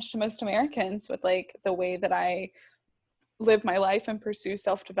advantage to most Americans with like the way that I live my life and pursue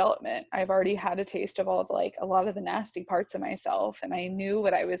self-development. I've already had a taste of all of like a lot of the nasty parts of myself, and I knew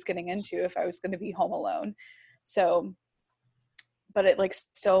what I was getting into if I was going to be home alone. So, but it like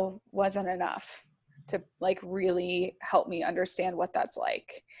still wasn't enough to like really help me understand what that's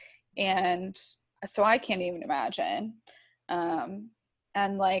like. And so I can't even imagine.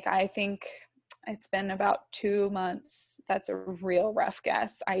 And like, I think it's been about 2 months. That's a real rough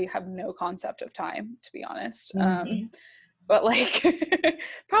guess. I have no concept of time, to be honest. But like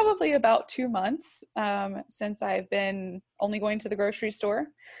probably about 2 months since I've been only going to the grocery store.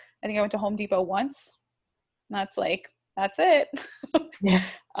 I think I went to Home Depot once. That's it. Yeah.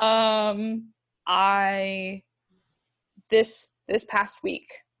 This past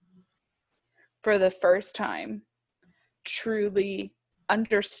week, for the first time, truly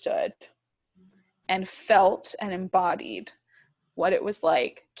understood and felt and embodied what it was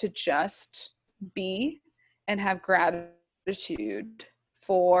like to just be and have gratitude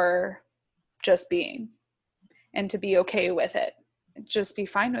for just being, and to be okay with it, just be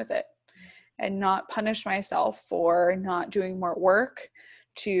fine with it, and not punish myself for not doing more work,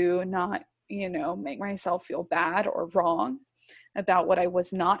 to not, make myself feel bad or wrong about what I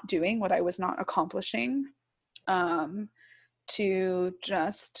was not doing, what I was not accomplishing, to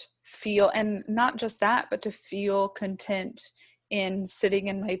just feel, and not just that, but to feel content in sitting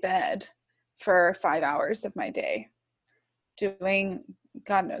in my bed for 5 hours of my day, doing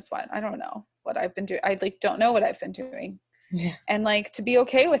God knows what. I don't know what I've been doing. I like don't know what I've been doing. Yeah. And like to be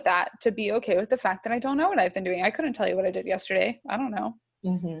okay with that, to be okay with the fact that I don't know what I've been doing. I couldn't tell you what I did yesterday. I don't know.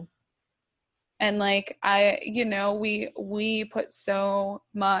 Mm-hmm. And like we put so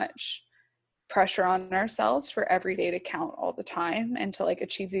much pressure on ourselves for every day to count all the time, and to like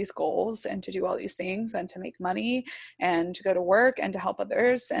achieve these goals, and to do all these things, and to make money, and to go to work, and to help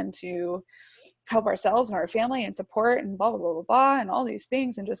others, and to help ourselves and our family, and support, and blah blah blah blah blah, and all these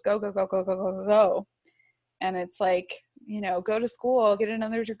things, and just go go go go go go go go. And it's like, go to school, get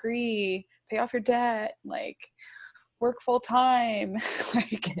another degree, pay off your debt, like work full time,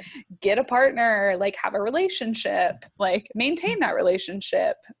 like get a partner, like have a relationship, like maintain that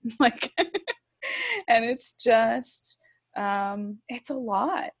relationship, like and it's just it's a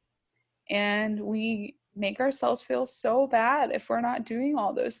lot, and we make ourselves feel so bad if we're not doing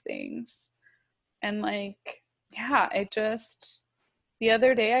all those things. And like, the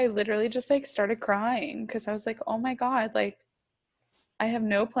other day I literally just like started crying, because I was like, oh my God, like I have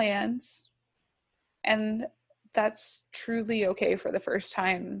no plans. And that's truly okay for the first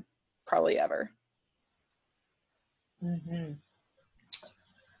time probably ever. Mm-hmm.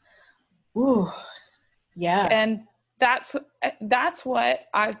 Ooh, yeah. And that's what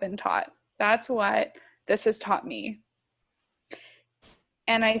I've been taught. That's what this has taught me.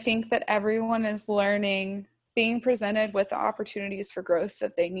 And I think that everyone is learning, being presented with the opportunities for growth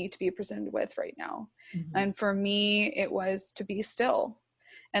that they need to be presented with right now. Mm-hmm. And for me, it was to be still.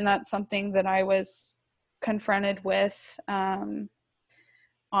 And that's something that I was confronted with on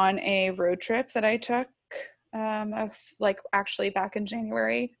a road trip that I took actually back in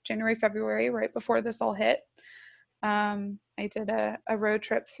January, February, right before this all hit. I did a road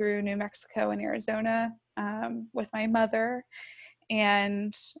trip through New Mexico and Arizona with my mother,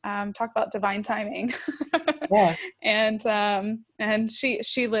 and talk about divine timing. Yeah. And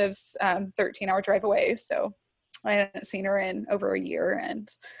she lives 13-hour drive away, so I hadn't seen her in over a year, and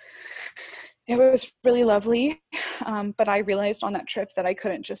it was really lovely. But I realized on that trip that I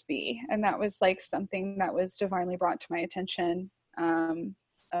couldn't just be, and that was like something that was divinely brought to my attention,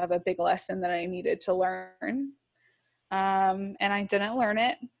 of a big lesson that I needed to learn. And I didn't learn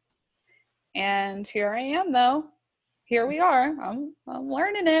it. And here I am, though. Here we are. I'm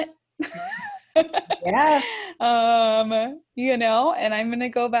learning it. Yeah. And I'm gonna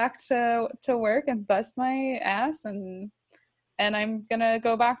go back to work and bust my ass, and I'm gonna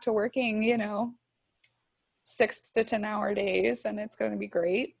go back to working, 6 to 10 hour days, and it's gonna be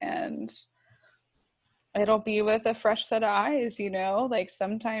great, and it'll be with a fresh set of eyes. Like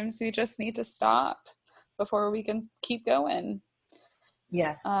sometimes we just need to stop before we can keep going.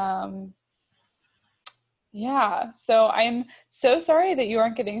 Yes. Yeah, so I'm so sorry that you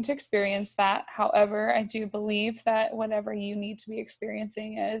aren't getting to experience that. However, I do believe that whatever you need to be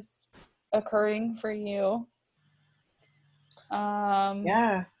experiencing is occurring for you.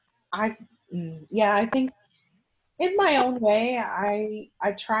 Yeah, I think in my own way, I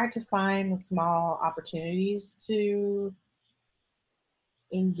try to find small opportunities to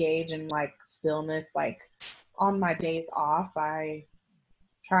engage in like stillness. Like on my days off, I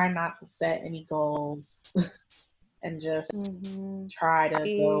try not to set any goals and just try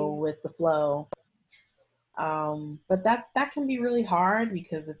to go with the flow. But that can be really hard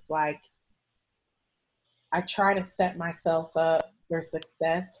because it's like I try to set myself up for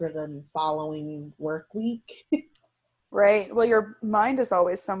success for the following work week. Right. Well, your mind is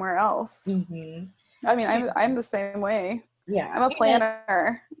always somewhere else. Mm-hmm. I mean, I'm the same way. Yeah. I'm a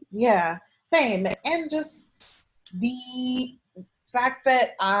planner. Yeah, same. And just the fact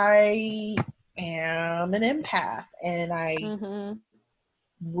that I am an empath and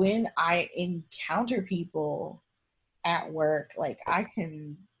when I encounter people at work, like I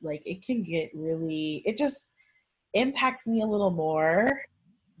can, like it can get really, it just impacts me a little more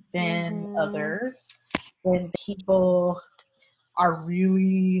than others when people are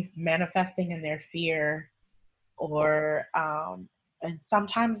really manifesting in their fear or and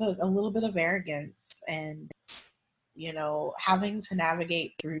sometimes a little bit of arrogance and having to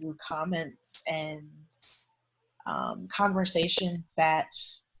navigate through comments and conversations that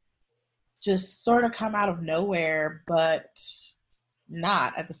just sort of come out of nowhere but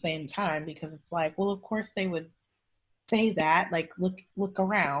not at the same time, because it's like, well, of course they would say that, like look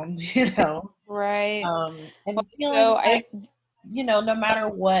around. Right. And well, feeling like, no matter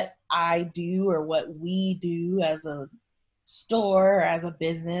what I do or what we do as a store or as a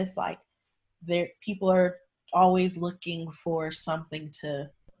business, like there's people are always looking for something to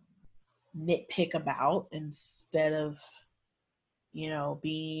nitpick about instead of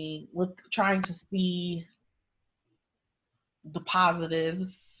trying to see the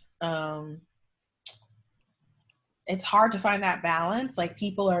positives. It's hard to find that balance. Like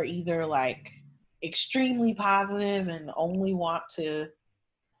people are either like extremely positive and only want to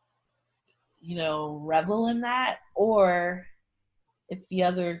revel in that, or it's the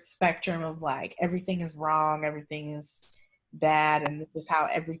other spectrum of like everything is wrong, everything is bad, and this is how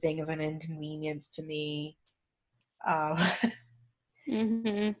everything is an inconvenience to me. And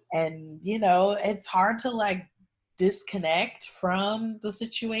it's hard to like disconnect from the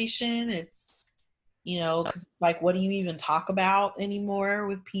situation. It's cause like what do you even talk about anymore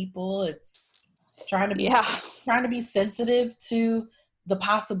with people? It's trying to be sensitive to the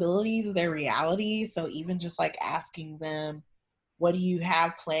possibilities of their reality. So even just like asking them, what do you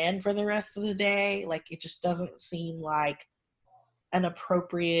have planned for the rest of the day? Like, it just doesn't seem like an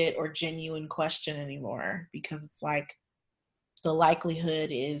appropriate or genuine question anymore, because it's like the likelihood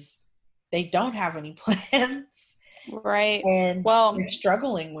is they don't have any plans. Right. And they're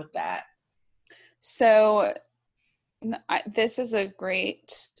struggling with that. So this is a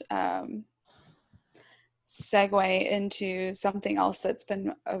great segue into something else that's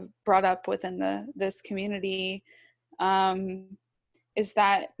been brought up within this community. Is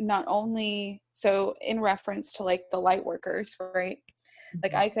that not only, so in reference to like the light workers, right?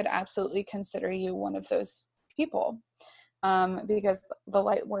 Like I could absolutely consider you one of those people, because the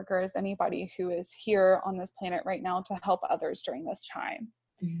light worker is anybody who is here on this planet right now to help others during this time.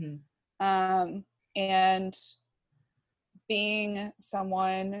 And being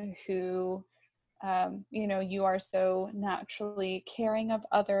someone who, you are so naturally caring of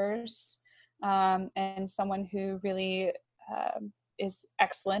others, and someone who really is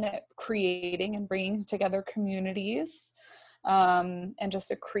excellent at creating and bringing together communities, and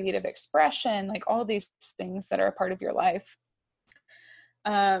just a creative expression, like all these things that are a part of your life.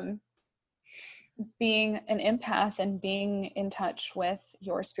 Being an empath and being in touch with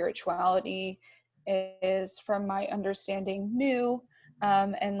your spirituality is, from my understanding, new,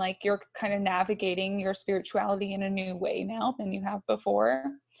 and like you're kind of navigating your spirituality in a new way now than you have before.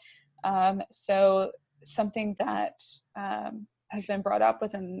 So something that has been brought up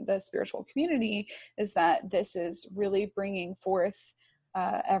within the spiritual community is that this is really bringing forth,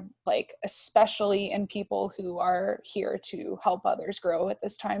 like especially in people who are here to help others grow at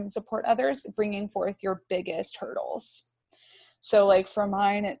this time and support others, bringing forth your biggest hurdles. So like for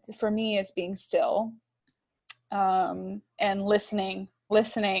me, it's being still, and listening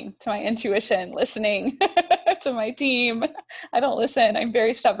to my intuition, listening to my team. I don't listen. I'm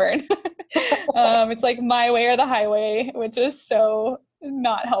very stubborn. It's like my way or the highway, which is so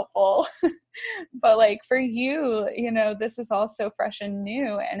not helpful. But like for you, you know, this is all so fresh and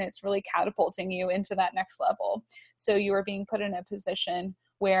new, and it's really catapulting you into that next level. So you are being put in a position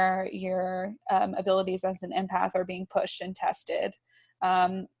where your abilities as an empath are being pushed and tested,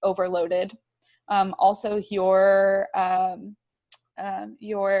 overloaded. Also your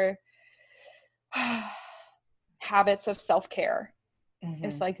habits of self-care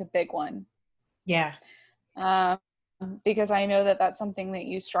is like a big one. Yeah. Because I know that that's something that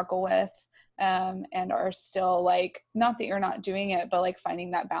you struggle with, and are still like, not that you're not doing it, but like finding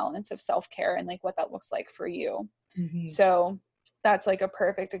that balance of self-care and like what that looks like for you. So that's like a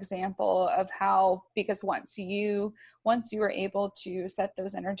perfect example of how, because once you are able to set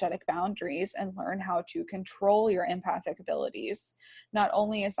those energetic boundaries and learn how to control your empathic abilities, not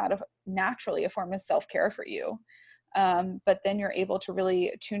only is that naturally a form of self-care for you, but then you're able to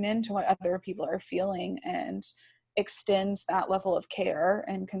really tune into what other people are feeling and extend that level of care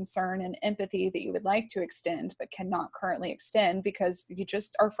and concern and empathy that you would like to extend but cannot currently extend because you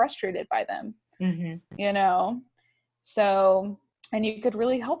just are frustrated by them. You know, so, and you could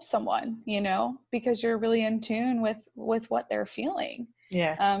really help someone, you know, because you're really in tune with what they're feeling.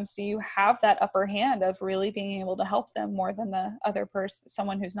 So you have that upper hand of really being able to help them more than the other person,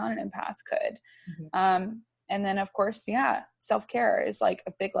 someone who's not an empath could. And then of course, self-care is like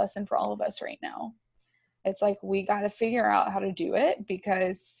a big lesson for all of us right now. It's like, we got to figure out how to do it,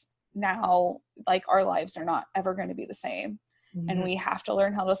 because now like our lives are not ever going to be the same. And we have to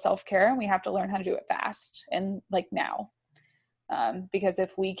learn how to self-care, and we have to learn how to do it fast and like now. Because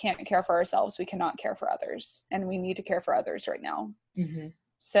if we can't care for ourselves, we cannot care for others, and we need to care for others right now.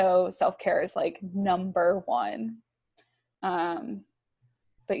 So self-care is like number one.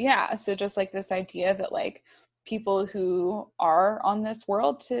 But yeah, so just like this idea that like people who are on this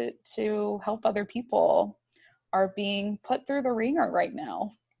world to help other people are being put through the ringer right now.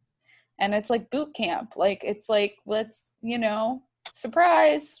 And it's like boot camp. Like, it's like, let's, you know,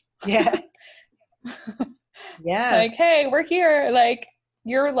 surprise. Yeah. Like, hey, we're here. Like,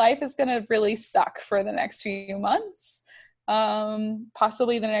 your life is going to really suck for the next few months,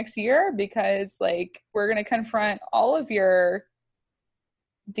 possibly the next year, because like, we're going to confront all of your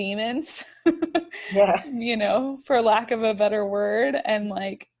demons, you know, for lack of a better word, and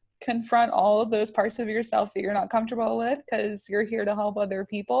like confront all of those parts of yourself that you're not comfortable with, because you're here to help other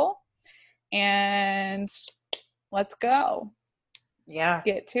people. And let's go.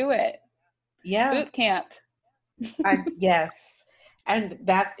 Get to it. Boot camp. Yes. And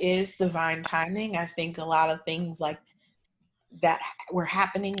that is divine timing. I think a lot of things like that were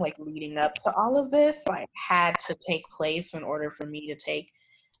happening, like leading up to all of this, like had to take place in order for me to take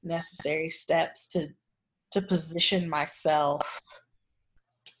necessary steps to position myself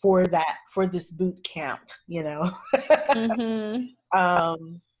for this boot camp, you know.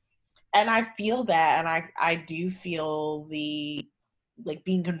 And I feel that, and I do feel the like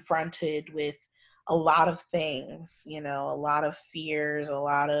being confronted with a lot of things, you know, a lot of fears, a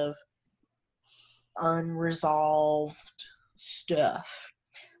lot of unresolved stuff,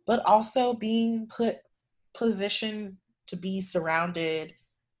 but also being positioned to be surrounded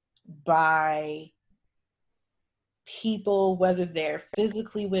by people, whether they're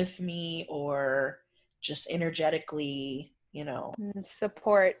physically with me or just energetically, you know,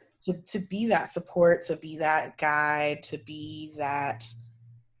 support, to be that support, to be that guide, to be that,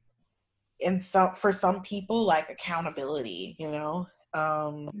 and for some people, like accountability, you know.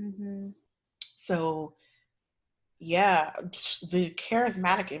 So yeah, the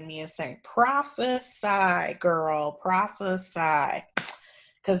charismatic in me is saying, prophesy, girl, prophesy.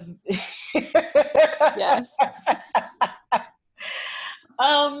 Because yes.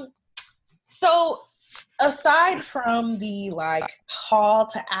 So aside from the like call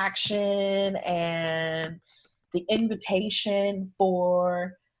to action and the invitation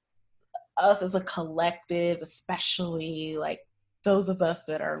for us as a collective, especially like those of us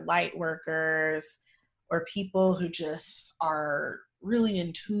that are light workers or people who just are really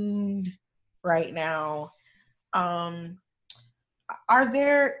in tune right now, are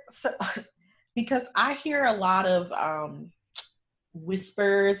there, because I hear a lot of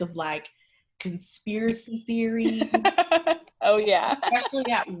whispers of like conspiracy theories. Oh yeah.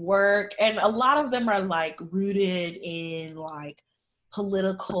 Especially at work, and a lot of them are like rooted in like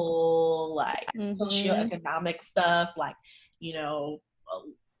political, like socioeconomic stuff, like, you know,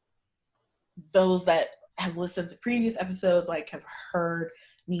 those that have listened to previous episodes like have heard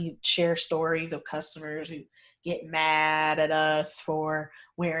me share stories of customers who get mad at us for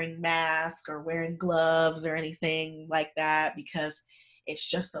wearing masks or wearing gloves or anything like that, because it's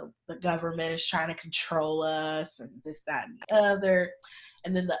just the government is trying to control us and this, that, and the other.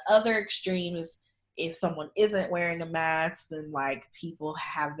 And then the other extreme is if someone isn't wearing a mask, then like people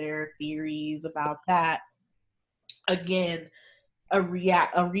have their theories about that. Again, a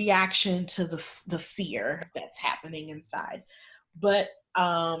reaction to the fear that's happening inside. But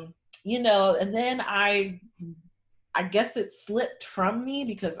and then I guess it slipped from me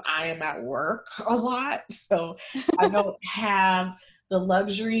because I am at work a lot, so I don't have the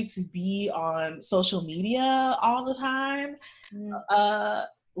luxury to be on social media all the time,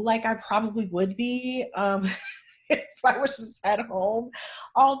 like I probably would be if I was just at home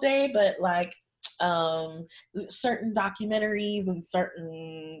all day. But like certain documentaries and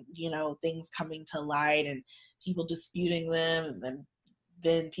certain things coming to light and people disputing them, and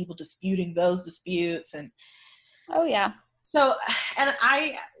then people disputing those disputes. And oh yeah, so, and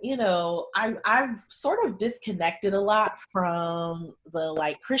I've sort of disconnected a lot from the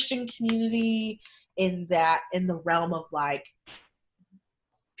like Christian community, in the realm of like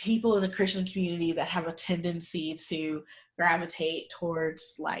people in the Christian community that have a tendency to gravitate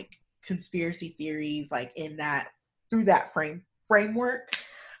towards like conspiracy theories, like through that framework.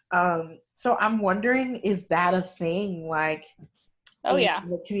 So I'm wondering, is that a thing, like oh in yeah,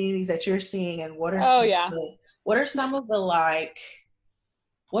 the communities that you're seeing, and what are some of the like,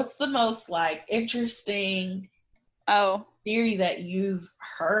 what's the most like interesting theory that you've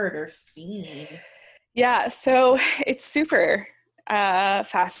heard or seen? Yeah, so it's super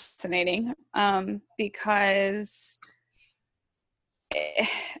fascinating because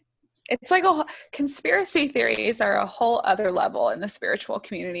it's like conspiracy theories are a whole other level in the spiritual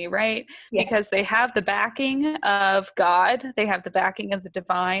community, right? Yeah. Because they have the backing of God, they have the backing of the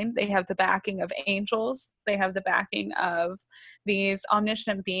divine, they have the backing of angels, they have the backing of these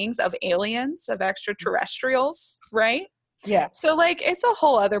omniscient beings, of aliens, of extraterrestrials, right? Yeah. So like it's a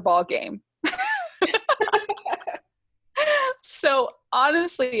whole other ball game. So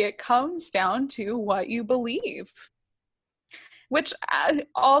honestly, it comes down to what you believe, which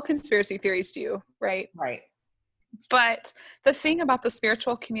all conspiracy theories do, right? Right. But the thing about the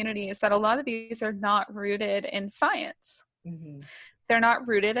spiritual community is that a lot of these are not rooted in science. Mm-hmm. They're not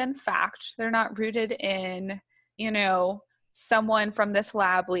rooted in fact. They're not rooted in, someone from this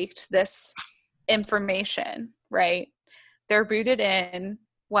lab leaked this information, right? They're rooted in,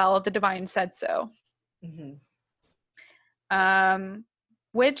 well, the divine said so. Mm-hmm.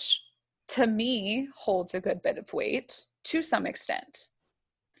 Which to me holds a good bit of weight to some extent.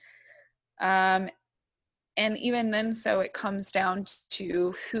 And even then, so it comes down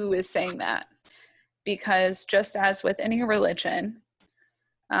to who is saying that. Because just as with any religion,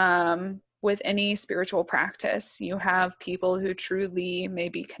 with any spiritual practice, you have people who truly may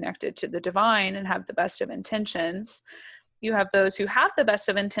be connected to the divine and have the best of intentions. You have those who have the best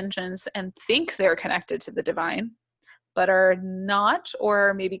of intentions and think they're connected to the divine, but are not,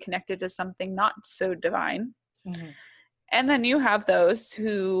 or maybe connected to something not so divine. Mm-hmm. And then you have those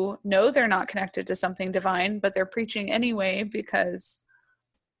who know they're not connected to something divine, but they're preaching anyway because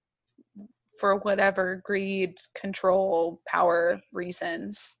for whatever greed, control, power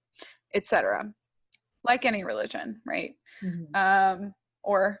reasons, etc. Like any religion, right? Mm-hmm.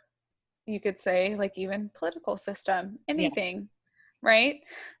 Or you could say like even political system, anything. Yeah. Right?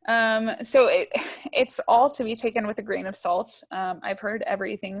 So it's all to be taken with a grain of salt. I've heard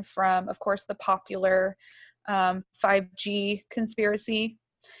everything from, of course, the popular 5G conspiracy.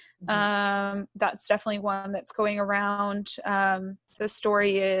 Mm-hmm. That's definitely one that's going around. The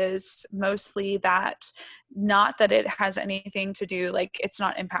story is mostly that, not that it has anything to do, like it's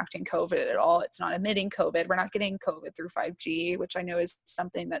not impacting COVID at all. It's not emitting COVID. We're not getting COVID through 5G, which I know is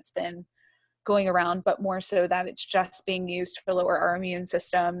something that's been going around, but more so that it's just being used to lower our immune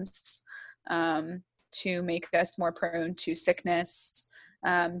systems, to make us more prone to sickness,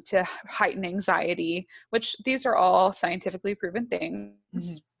 to heighten anxiety, which these are all scientifically proven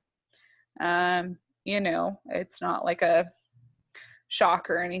things. Mm-hmm. It's not like a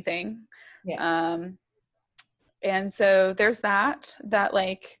shock or anything. Yeah. And so there's that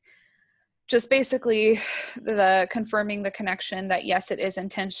like just basically the confirming the connection that yes, it is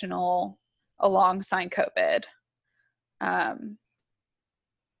intentional alongside COVID. And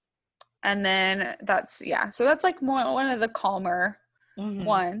then so that's like one of the calmer mm-hmm.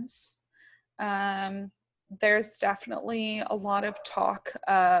 ones. There's definitely a lot of talk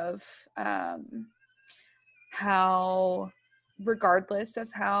of how, regardless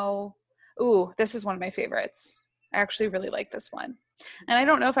of how, this is one of my favorites. I actually really like this one. And I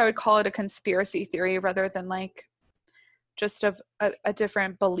don't know if I would call it a conspiracy theory rather than like just a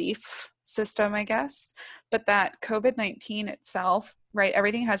different belief system, I guess, but that COVID-19 itself right?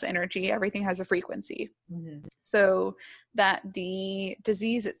 Everything has energy, everything has a frequency. Mm-hmm. So that the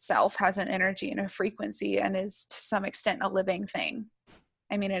disease itself has an energy and a frequency and is to some extent a living thing.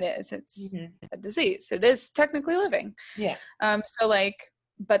 I mean, it is. It's a disease. It is technically living. Yeah. So like,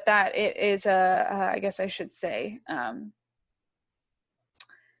 but that it is I guess I should say,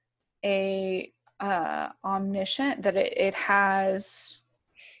 omniscient, that it has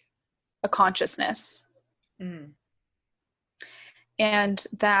a consciousness. Mm. And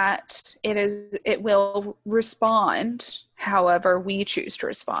that it will respond however we choose to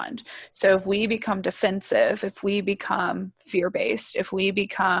respond. So if we become defensive, if we become fear-based, if we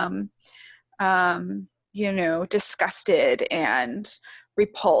become disgusted and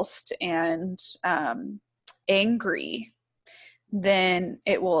repulsed and angry, then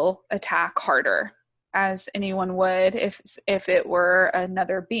it will attack harder, as anyone would if it were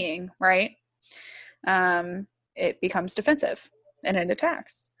another being, right? It becomes defensive and it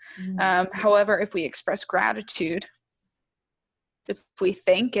attacks. However, if we express gratitude, if we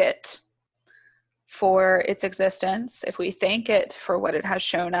thank it for its existence, if we thank it for what it has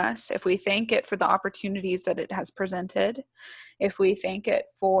shown us, if we thank it for the opportunities that it has presented, if we thank it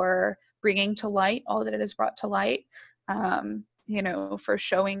for bringing to light all that it has brought to light, for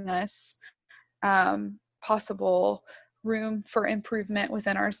showing us possible room for improvement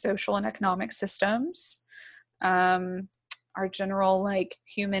within our social and economic systems, our general like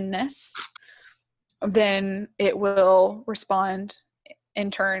humanness, then it will respond in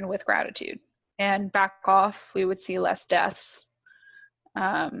turn with gratitude and back off. We would see less deaths.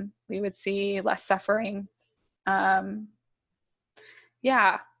 We would see less suffering. So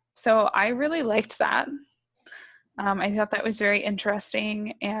I really liked that. I thought that was very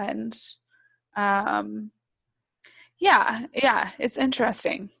interesting, and it's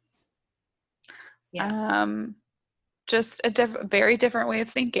interesting. Yeah. Just a very different way of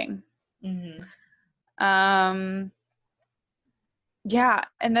thinking. Mm-hmm. And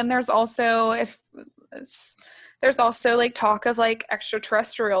then there's also like talk of like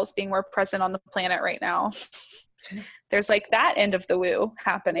extraterrestrials being more present on the planet right now. There's like that end of the woo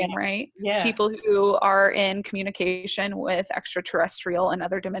happening, right? Yeah. People who are in communication with extraterrestrial and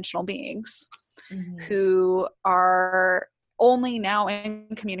other dimensional beings, who are only now in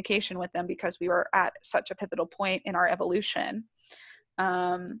communication with them because we were at such a pivotal point in our evolution,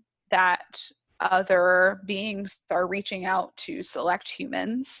 that other beings are reaching out to select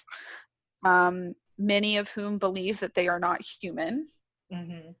humans, many of whom believe that they are not human.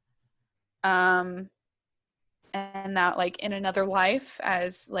 And that like in another life,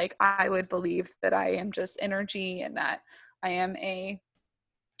 as like I would believe that I am just energy and that I am a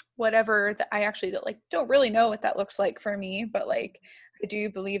whatever, that I actually don't really know what that looks like for me, but like I do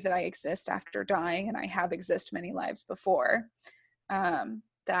believe that I exist after dying and I have existed many lives before.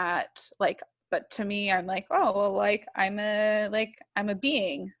 That like, but to me, I'm like, oh, well, like I'm a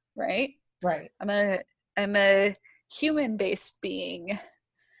being, right? Right. I'm a human-based being.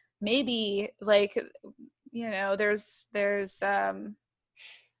 Maybe like, there's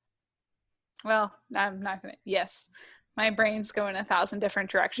well, I'm not gonna, yes, my brain's going 1,000 different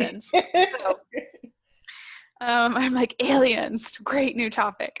directions. So I'm like, aliens, great new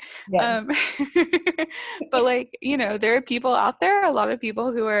topic. Yeah. But like, there are people out there, a lot of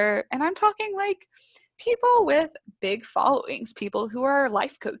people who are, and I'm talking like people with big followings, people who are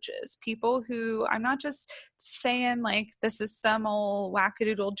life coaches, people who, I'm not just saying like this is some old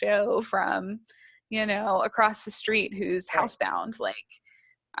wackadoodle Joe from, across the street who's housebound. Like,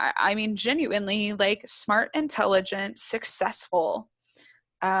 I mean, genuinely like smart, intelligent, successful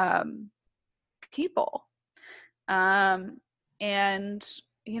people. And,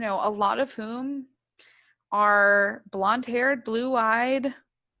 a lot of whom are blonde-haired, blue-eyed,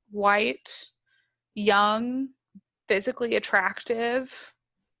 white, young, physically attractive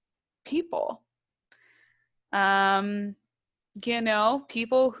people.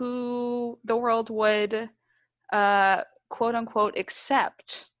 People who the world would quote unquote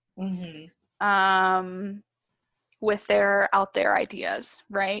accept with their out there ideas,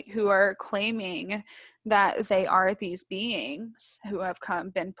 right? Who are claiming that they are these beings who have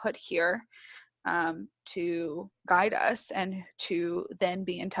been put here to guide us and to then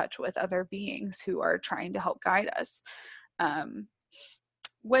be in touch with other beings who are trying to help guide us.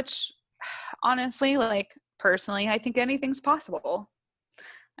 Which honestly, like personally, I think anything's possible.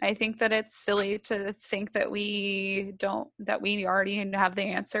 I think that it's silly to think that we already have the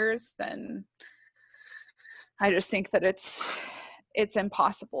answers. And I just think that it's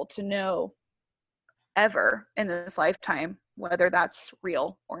impossible to know ever in this lifetime whether that's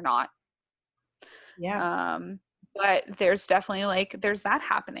real or not. Yeah. but there's definitely like there's that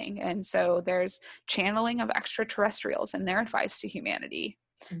happening, and so there's channeling of extraterrestrials and their advice to humanity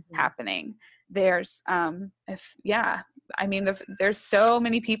happening. There's if yeah I mean there's so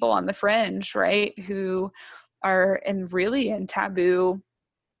many people on the fringe, right, who are in taboo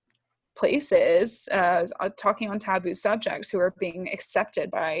places, talking on taboo subjects, who are being accepted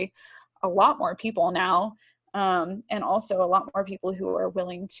by a lot more people now, and also a lot more people who are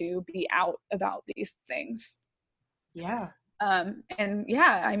willing to be out about these things. Yeah. And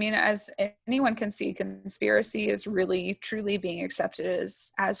yeah, I mean, as anyone can see, conspiracy is really truly being accepted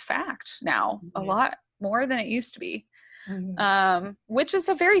as fact now, a lot more than it used to be, which is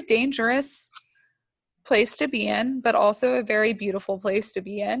a very dangerous place to be in, but also a very beautiful place to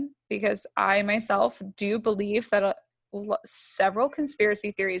be in, because I myself do believe that several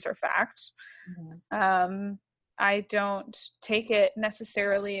conspiracy theories are fact. I don't take it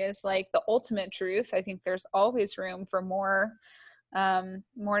necessarily as like the ultimate truth. I think there's always room for more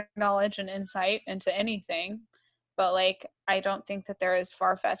knowledge and insight into anything, but like I don't think that they're as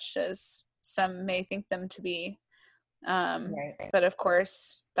far-fetched as some may think them to be. But of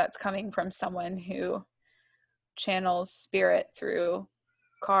course, that's coming from someone who channels spirit through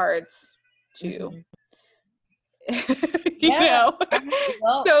cards to you know.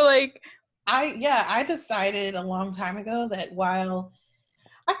 Well, so like I decided a long time ago that while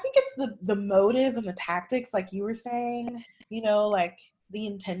I think it's the motive and the tactics, like you were saying, you know, like the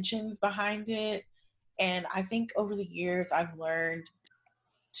intentions behind it. And I think over the years I've learned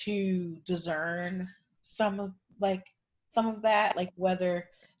to discern some of that, like whether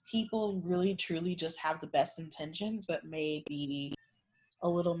people really truly just have the best intentions but may be a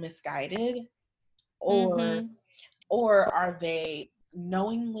little misguided, or are they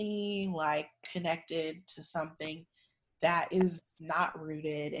knowingly like connected to something that is not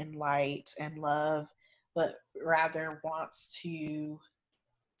rooted in light and love, but rather wants to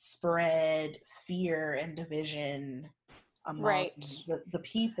spread fear and division among the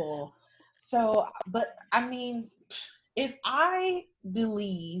people. So, but I mean, if I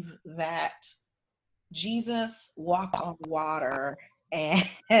believe that Jesus walked on water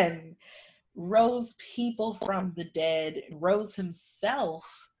and rose people from the dead, rose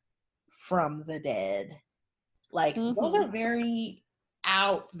himself from the dead, like those are very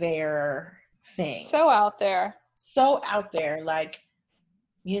out there things. So out there. Like,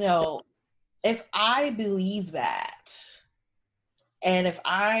 you know, if I believe that, and if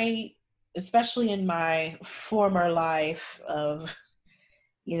I, especially in my former life of,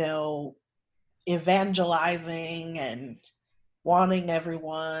 you know, evangelizing and wanting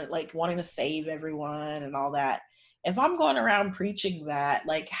to save everyone and all that, if I'm going around preaching that,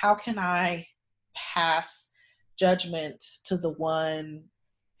 like, how can I pass judgment to the one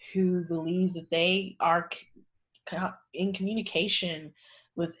who believes that they are in communication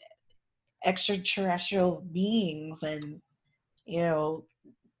with extraterrestrial beings, and, you know,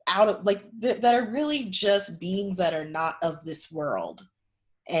 out of like that are really just beings that are not of this world?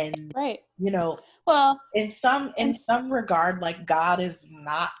 And you know, well, in some regard, like, God is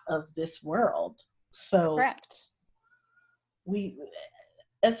not of this world. So correct. We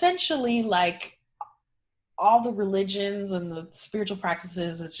essentially, like, all the religions and the spiritual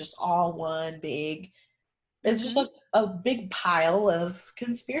practices, it's just all one big, it's just a big pile of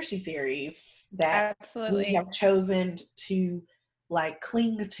conspiracy theories that we have chosen to like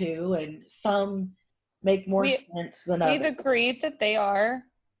cling to, and some make more sense than others. We've agreed that they are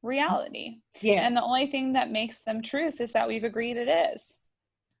reality. Yeah. And the only thing that makes them truth is that we've agreed it is.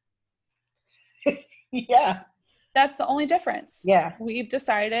 Yeah. That's the only difference. Yeah. We've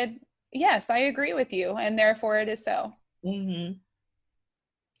decided, yes, I agree with you, and therefore it is so. And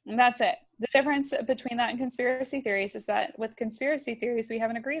that's it. The difference between that and conspiracy theories is that with conspiracy theories, we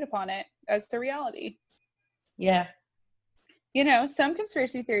haven't agreed upon it as to reality. Yeah. You know, some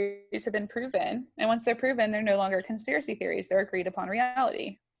conspiracy theories have been proven, and once they're proven, they're no longer conspiracy theories. They're agreed upon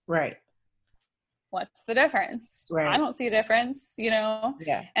reality. Right. What's the difference? Right. I don't see a difference, you know?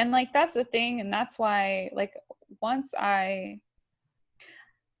 Yeah. And like, that's the thing. And that's why, like, not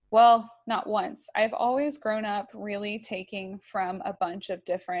once, I've always grown up really taking from a bunch of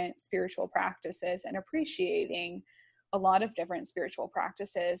different spiritual practices and appreciating a lot of different spiritual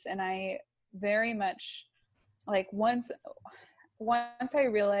practices. And I very much, like, once I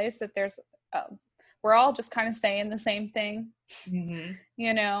realized that there's, we're all just kind of saying the same thing,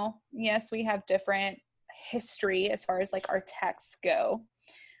 you know, yes, we have different history as far as like our texts go,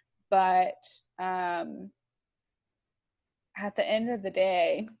 but at the end of the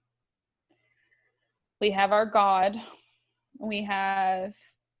day, we have our God, we have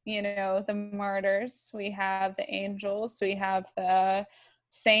the martyrs, we have the angels, we have the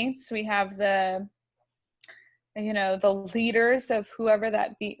saints, we have the leaders of whoever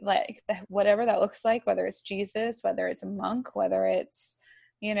that be, like whatever that looks like, whether it's Jesus, whether it's a monk, whether it's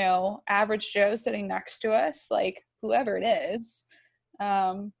average Joe sitting next to us, like whoever it is.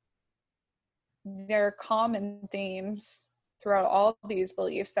 There are common themes throughout all these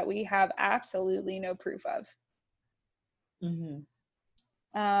beliefs that we have absolutely no proof of. Mm-hmm.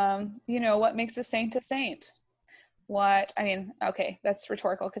 What makes a saint a saint? Okay, that's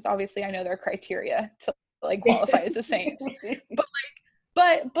rhetorical, because obviously I know there are criteria to like qualify as a saint,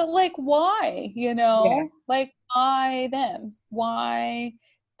 but like why, Yeah. like why them? Why?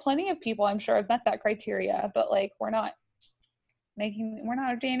 Plenty of people I'm sure have met that criteria, but like we're not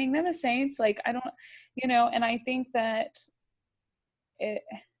ordaining them as saints. Like I don't, and I think that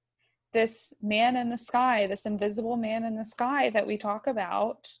this man in the sky, this invisible man in the sky that we talk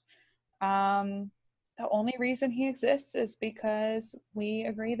about, the only reason he exists is because we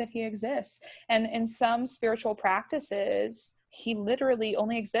agree that he exists. And in some spiritual practices, he literally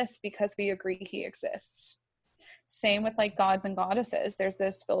only exists because we agree he exists. Same with like gods and goddesses. There's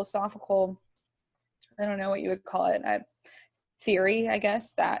this philosophical, I don't know what you would call it, a theory, I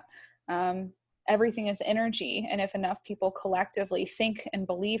guess, that everything is energy, and if enough people collectively think and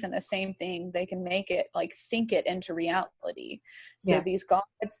believe in the same thing, they can make it, like, think it into reality. So these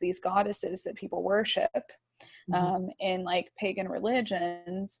gods, these goddesses that people worship in like pagan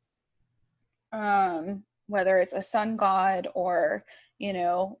religions, whether it's a sun god or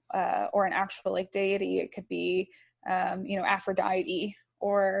or an actual like deity, it could be Aphrodite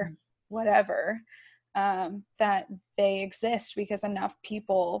or whatever, that they exist because enough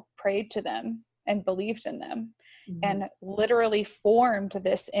people prayed to them and believed in them and literally formed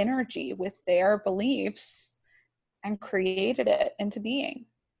this energy with their beliefs and created it into being,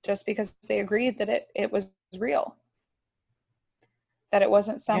 just because they agreed that it was real, that it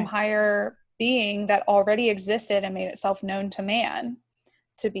wasn't some higher being that already existed and made itself known to man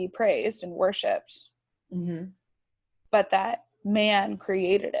to be praised and worshipped, but that man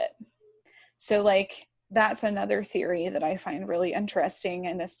created it. So like that's another theory that I find really interesting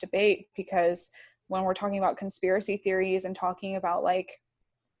in this debate, because when we're talking about conspiracy theories and talking about like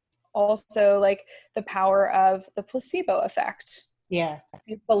also like the power of the placebo effect. Yeah. If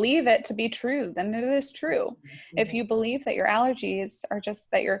you believe it to be true, then it is true. If you believe that your allergies are just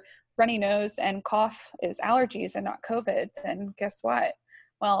that your runny nose and cough is allergies and not COVID, then guess what?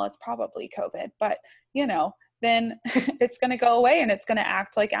 Well, it's probably COVID, but then it's going to go away and it's going to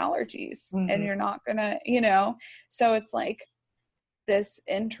act like allergies and you're not going to, so it's like this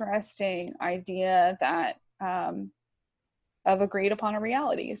interesting idea that, of agreed upon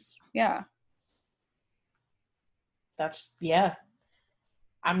realities. Yeah.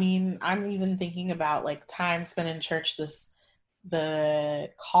 I mean, I'm even thinking about like time spent in church, the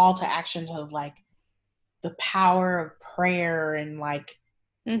call to action to like the power of prayer and like,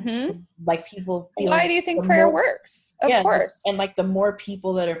 like people feel why do you think prayer works? Of course. And like the more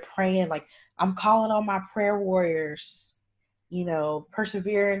people that are praying, like I'm calling on my prayer warriors,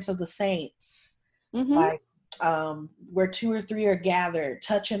 perseverance of the saints, like where 2 or 3 are gathered,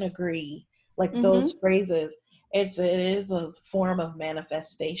 touch and agree, like those phrases. It is a form of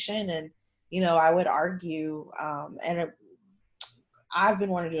manifestation, and I would argue, and I've been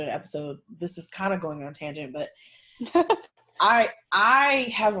wanting to do an episode. This is kind of going on tangent, but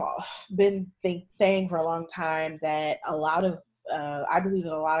I have been saying for a long time that a lot of I believe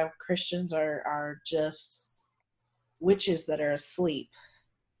that a lot of Christians are just witches that are asleep.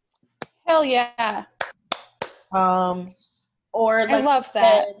 Hell yeah. Or like I love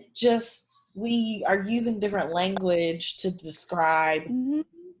that. Just we are using different language to describe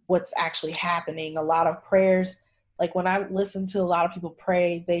what's actually happening. A lot of prayers, like when I listen to a lot of people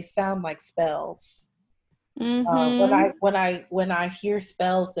pray, they sound like spells. When I hear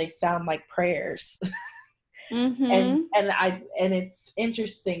spells, they sound like prayers. And it's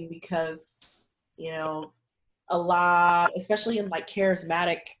interesting because a lot, especially in like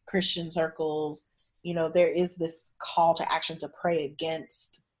charismatic Christian circles, there is this call to action to pray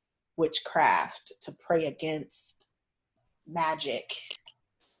against witchcraft, to pray against magic.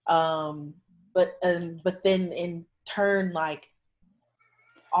 But then in turn, like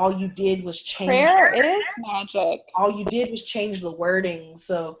all you did was change. Prayer is magic. All you did was change the wording.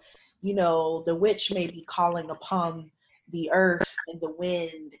 So, the witch may be calling upon the earth and the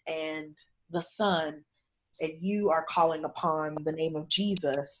wind and the sun, and you are calling upon the name of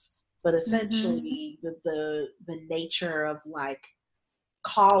Jesus. But essentially, the nature of like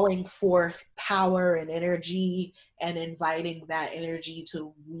calling forth power and energy and inviting that energy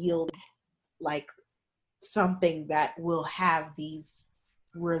to wield like something that will have these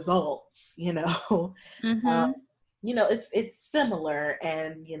results, Mm-hmm. It's similar.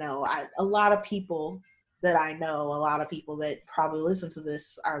 And a lot of people that I know, a lot of people that probably listen to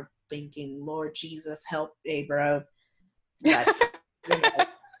this are thinking, Lord Jesus, help Abra. But,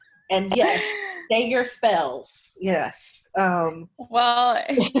 and yes, say your spells. Yes. Well,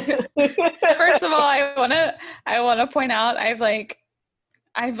 first of all, I wanna point out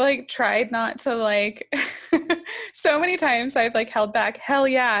I've tried not to so many times I've held back hell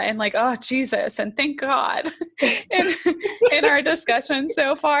yeah and oh Jesus and thank God in our discussion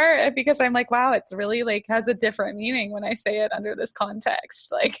so far, because I'm wow, it's really has a different meaning when I say it under this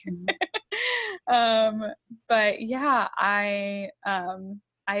context. But yeah, I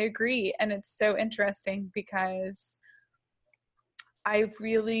agree. And it's so interesting because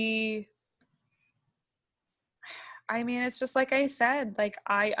it's just like I said,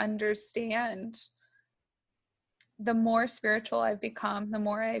 I understand. The more spiritual I've become, the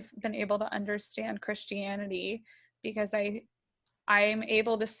more I've been able to understand Christianity, because I'm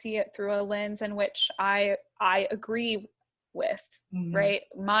able to see it through a lens in which I agree with, Mm-hmm. right?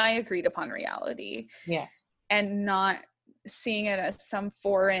 My agreed upon reality. Yeah. And not seeing it as some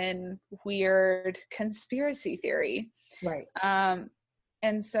foreign, weird conspiracy theory. Right.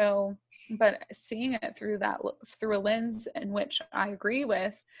 And so, but seeing it through a lens in which I agree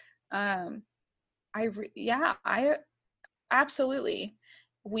with, I absolutely.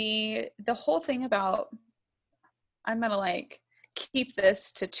 The whole thing about, I'm going to keep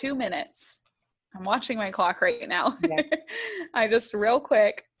this to 2 minutes. I'm watching my clock right now. Yeah. I just real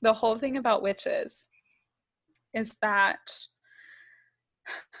quick, the whole thing about witches is that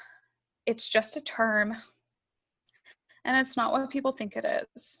it's just a term and it's not what people think it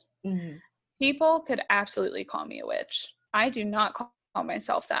is. Mm-hmm. People could absolutely call me a witch. I do not call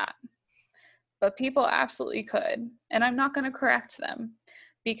myself that. But people absolutely could. And I'm not going to correct them,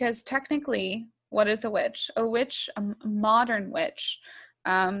 because technically, what is a witch? A witch, a modern witch,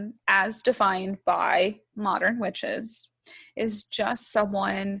 as defined by modern witches, is just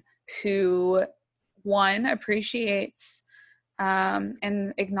someone who, one, appreciates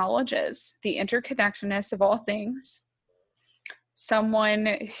and acknowledges the interconnectedness of all things.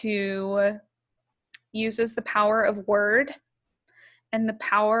 Someone who uses the power of word and the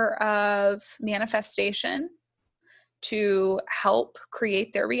power of manifestation to help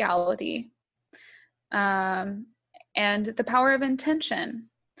create their reality, and the power of intention.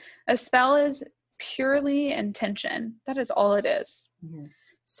 A spell is purely intention. That is all it is. Mm-hmm.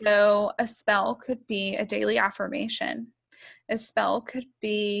 So a spell could be a daily affirmation. A spell could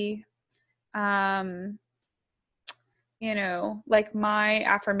be, my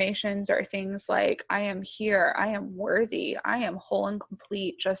affirmations are things like, I am here, I am worthy, I am whole and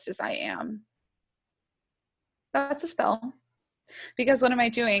complete just as I am. That's a spell. Because what am I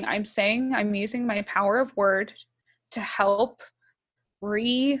doing? I'm using my power of word to help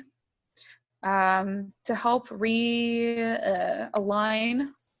align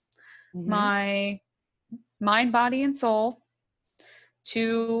mm-hmm. my mind, body, and soul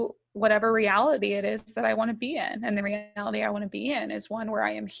to whatever reality it is that I want to be in. And the reality I want to be in is one where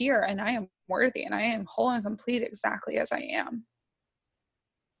I am here and I am worthy and I am whole and complete exactly as I am.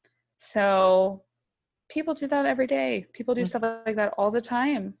 So people do that every day. People do stuff like that all the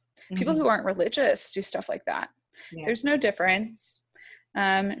time. Mm-hmm. People who aren't religious do stuff like that. Yeah. There's no difference.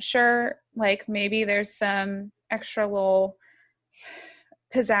 Sure, maybe there's some extra little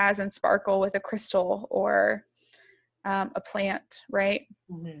pizzazz and sparkle with a crystal or a plant, right?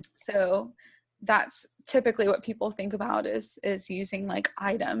 Mm-hmm. So that's typically what people think about is using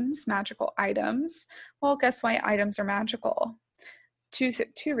items, magical items. Well, guess why items are magical? Two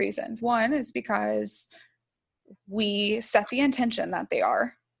reasons. One is because we set the intention that they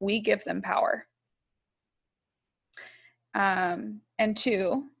are. We give them power. And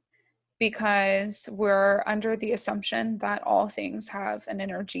two, because we're under the assumption that all things have an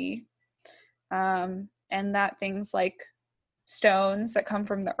energy, and that things like stones that come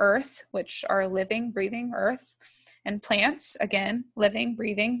from the earth, which are living, breathing earth, and plants, again, living,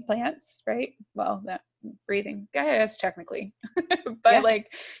 breathing plants, right? Well, that breathing, yes, technically, but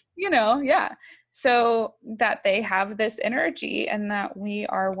yeah. So that they have this energy and that we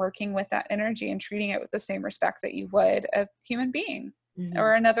are working with that energy and treating it with the same respect that you would a human being mm-hmm.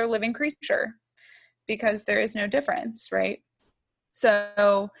 or another living creature, because there is no difference, right?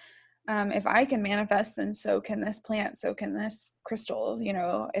 So if I can manifest, then so can this plant, so can this crystal.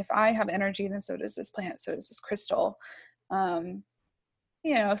 If I have energy, then so does this plant, so does this crystal.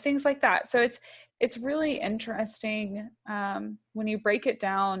 things like that. So it's really interesting. When you break it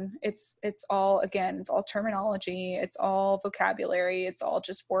down, it's all terminology, it's all vocabulary, it's all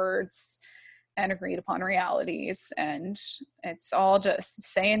just words and agreed upon realities, and it's all just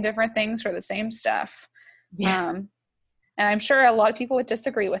saying different things for the same stuff. Yeah. And I'm sure a lot of people would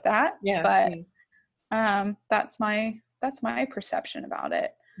disagree with that. Yeah. But that's my perception about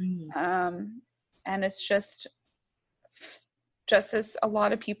it. And it's just as a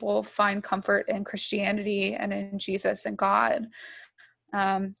lot of people find comfort in Christianity and in Jesus and God.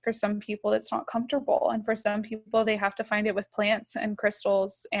 For some people, it's not comfortable. And for some people, they have to find it with plants and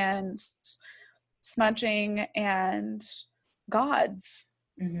crystals and smudging and gods.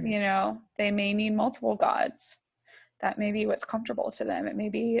 They may need multiple gods. That may be what's comfortable to them. It may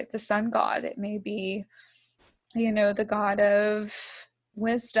be the sun god. It may be, the god of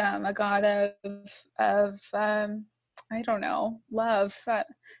wisdom, a god of I don't know, love.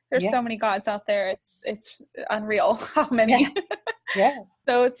 There's so many gods out there. It's unreal how many. Yeah.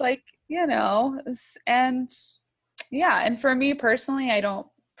 So it's like, and for me personally, I don't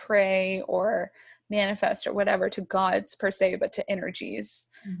pray or manifest or whatever to gods per se, but to energies,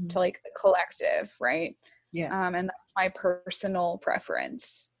 to like the collective, right? Yeah. And that's my personal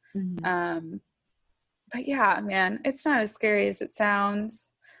preference. But yeah, man, it's not as scary as it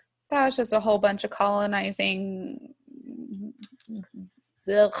sounds. That was just a whole bunch of colonizing.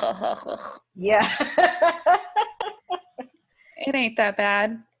 Yeah. It ain't that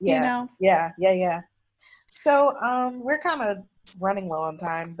bad. Yeah. Yeah. So, we're kind of running low on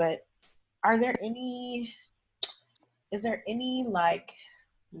time, but is there any like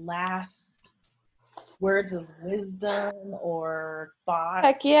last words of wisdom or thoughts?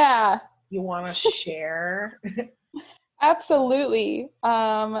 Heck yeah. You want to share? Absolutely.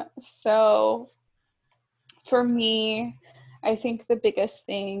 So for me, I think the biggest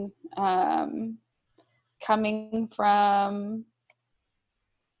thing, coming from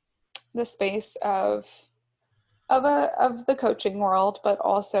the space of the coaching world, but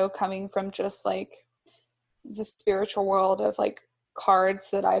also coming from just like the spiritual world of like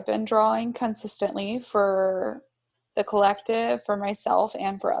cards that I've been drawing consistently for the collective, for myself,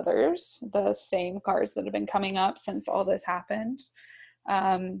 and for others, the same cards that have been coming up since all this happened.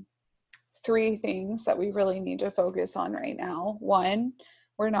 3 things that we really need to focus on right now. 1,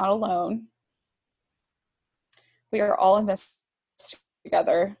 we're not alone. We are all in this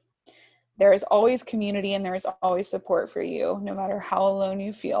together. There is always community and there is always support for you, no matter how alone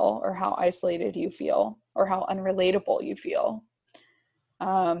you feel or how isolated you feel or how unrelatable you feel.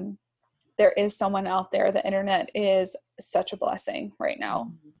 There is someone out there. The internet is such a blessing right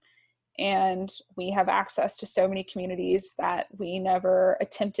now. And we have access to so many communities that we never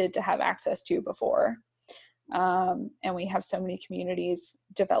attempted to have access to before. And we have so many communities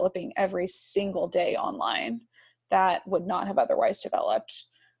developing every single day online that would not have otherwise developed.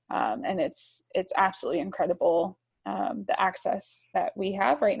 And it's absolutely incredible, the access that we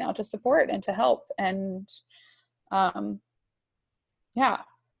have right now to support and to help. And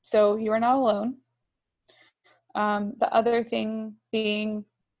so you are not alone. The other thing being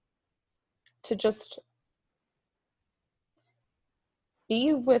to just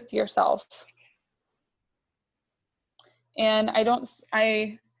be with yourself. And I don't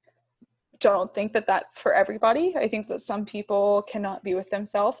think that that's for everybody. I think that some people cannot be with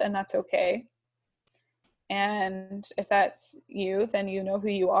themselves, and that's okay. And if that's you, then you know who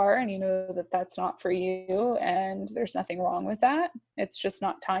you are, and you know that that's not for you, and there's nothing wrong with that. It's just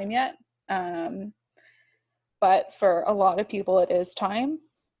not time yet. But for a lot of people, it is time.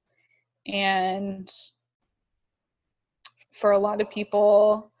 And for a lot of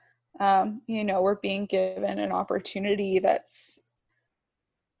people, we're being given an opportunity that's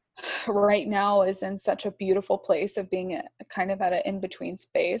right now is in such a beautiful place of being kind of at an in-between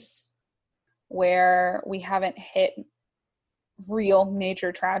space where we haven't hit real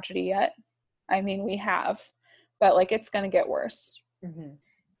major tragedy yet. I mean, we have, but like it's going to get worse.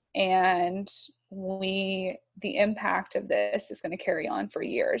 And the impact of this is going to carry on for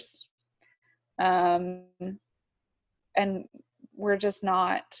years. And we're just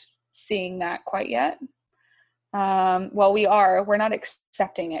not seeing that quite yet. We're not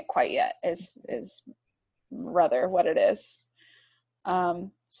accepting it quite yet is rather what it is.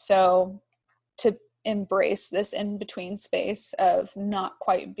 So to embrace this in-between space of not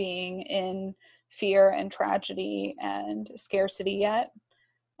quite being in fear and tragedy and scarcity yet,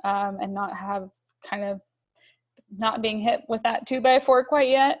 and not being hit with that 2x4 quite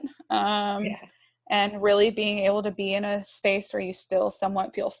yet. And really being able to be in a space where you still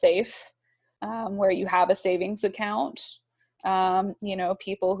somewhat feel safe, where you have a savings account,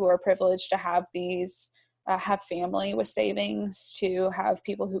 People who are privileged to have these, have family with savings, to have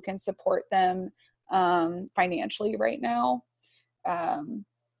people who can support them financially right now,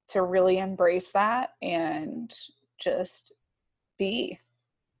 to really embrace that and just be,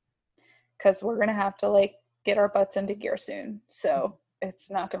 because we're going to have to like get our butts into gear soon. So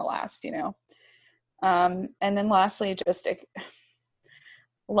it's not going to last, and then lastly, just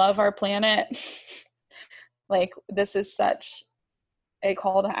love our planet. Like, this is such a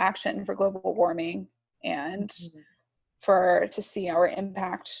call to action for global warming, and to see our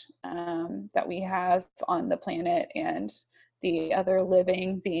impact that we have on the planet and the other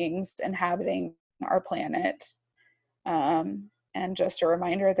living beings inhabiting our planet. And just a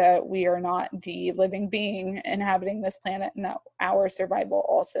reminder that we are not the living being inhabiting this planet, and that our survival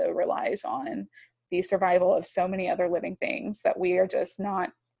also relies on the survival of so many other living things that we are just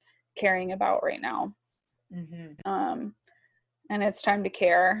not caring about right now. And it's time to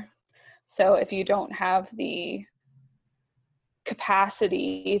care. So if you don't have the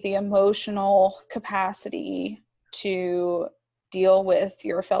capacity, the emotional capacity to deal with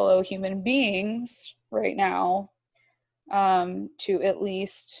your fellow human beings right now, to at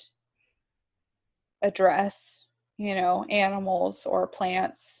least address, animals or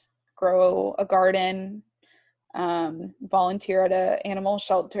plants, grow a garden, volunteer at an animal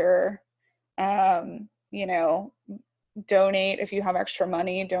shelter, donate, if you have extra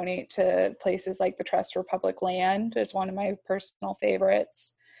money, donate to places like the Trust for Public Land is one of my personal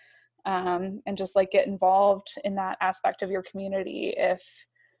favorites. And just like get involved in that aspect of your community if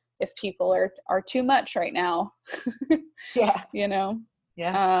people are too much right now. Yeah.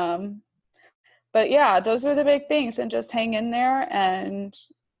 Yeah. But yeah, those are the big things, and just hang in there. And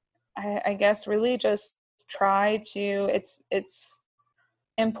I guess really just try to, it's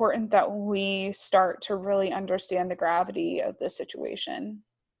important that we start to really understand the gravity of the situation,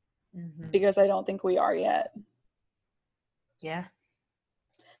 because I don't think we are yet. Yeah.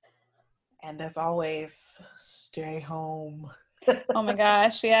 And as always, stay home. Oh my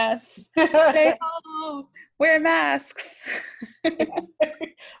gosh, yes. Stay home. Wear masks.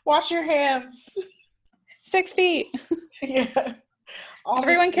 Wash your hands. 6 feet. Yeah.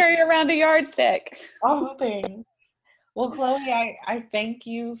 Everyone carry around a yardstick. All the things. Well, Chloe, I thank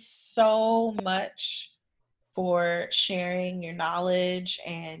you so much for sharing your knowledge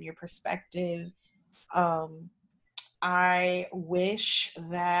and your perspective. I wish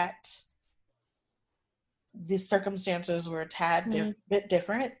that the circumstances were a tad bit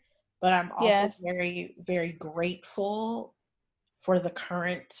different, but I'm also very, very grateful for the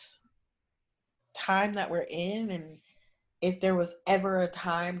current time that we're in. And if there was ever a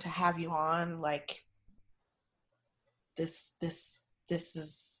time to have you on, like, this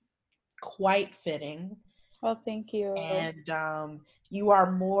is quite fitting. Well, thank you. And you are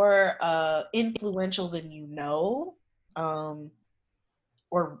more influential than you know,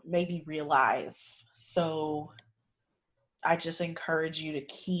 or maybe realize. So I just encourage you to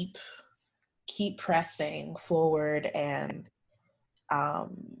keep pressing forward and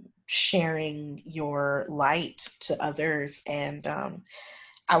sharing your light to others. And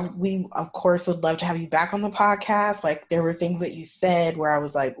we of course would love to have you back on the podcast. Like, there were things that you said where I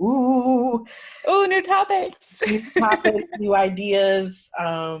was like, ooh, new topics, new ideas.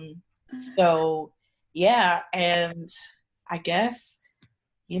 So yeah, and I guess,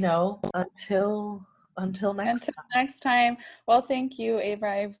 until next time. Well, thank you, Ava.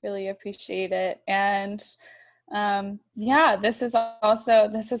 I really appreciate it. And this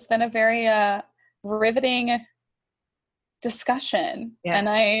has been a very riveting discussion. Yeah. And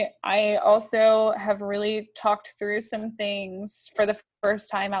I also have really talked through some things for the first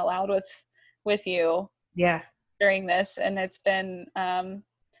time out loud with you. Yeah. During this, and it's been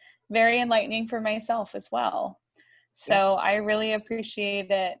very enlightening for myself as well. So I really appreciate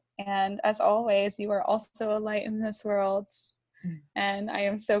it. And as always, you are also a light in this world. And I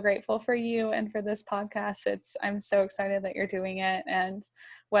am so grateful for you and for this podcast. I'm so excited that you're doing it. And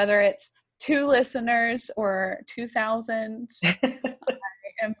whether it's 2 listeners or 2,000, I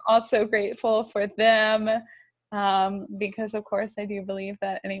am also grateful for them, because of course I do believe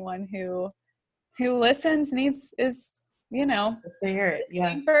that anyone who listens is to hear it.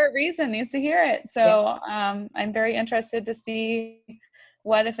 Yeah. For a reason, needs to hear it. So I'm very interested to see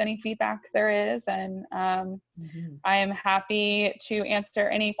what, if any, feedback there is. And I am happy to answer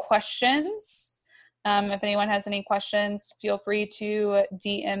any questions. If anyone has any questions, feel free to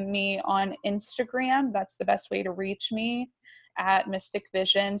DM me on Instagram. That's the best way to reach me, at Mystic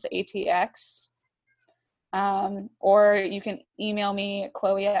Visions ATX. Or you can email me,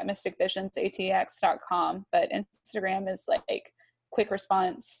 Chloe@mysticvisionsatx.com. But Instagram is like quick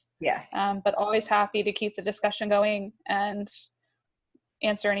response. Yeah. But always happy to keep the discussion going and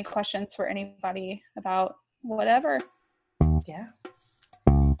answer any questions for anybody about whatever. Yeah.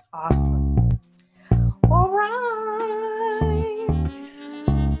 Awesome. All right.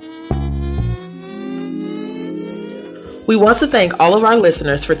 We want to thank all of our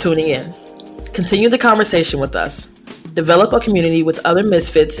listeners for tuning in. Continue the conversation with us. Develop a community with other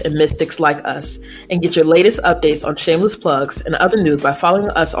misfits and mystics like us, and get your latest updates on shameless plugs and other news by following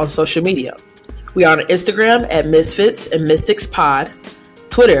us on social media. We are on Instagram at Misfits and Mystics Pod,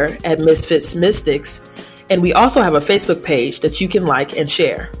 Twitter at Misfits Mystics, and we also have a Facebook page that you can like and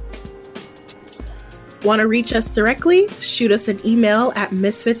share. Want to reach us directly? Shoot us an email at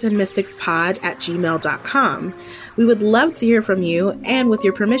misfitsandmysticspod@gmail.com. We would love to hear from you, and with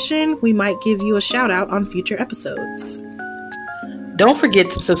your permission, we might give you a shout out on future episodes. Don't forget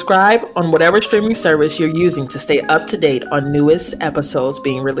to subscribe on whatever streaming service you're using to stay up to date on newest episodes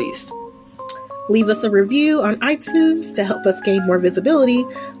being released. Leave us a review on iTunes to help us gain more visibility.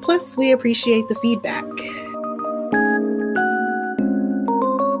 Plus, we appreciate the feedback.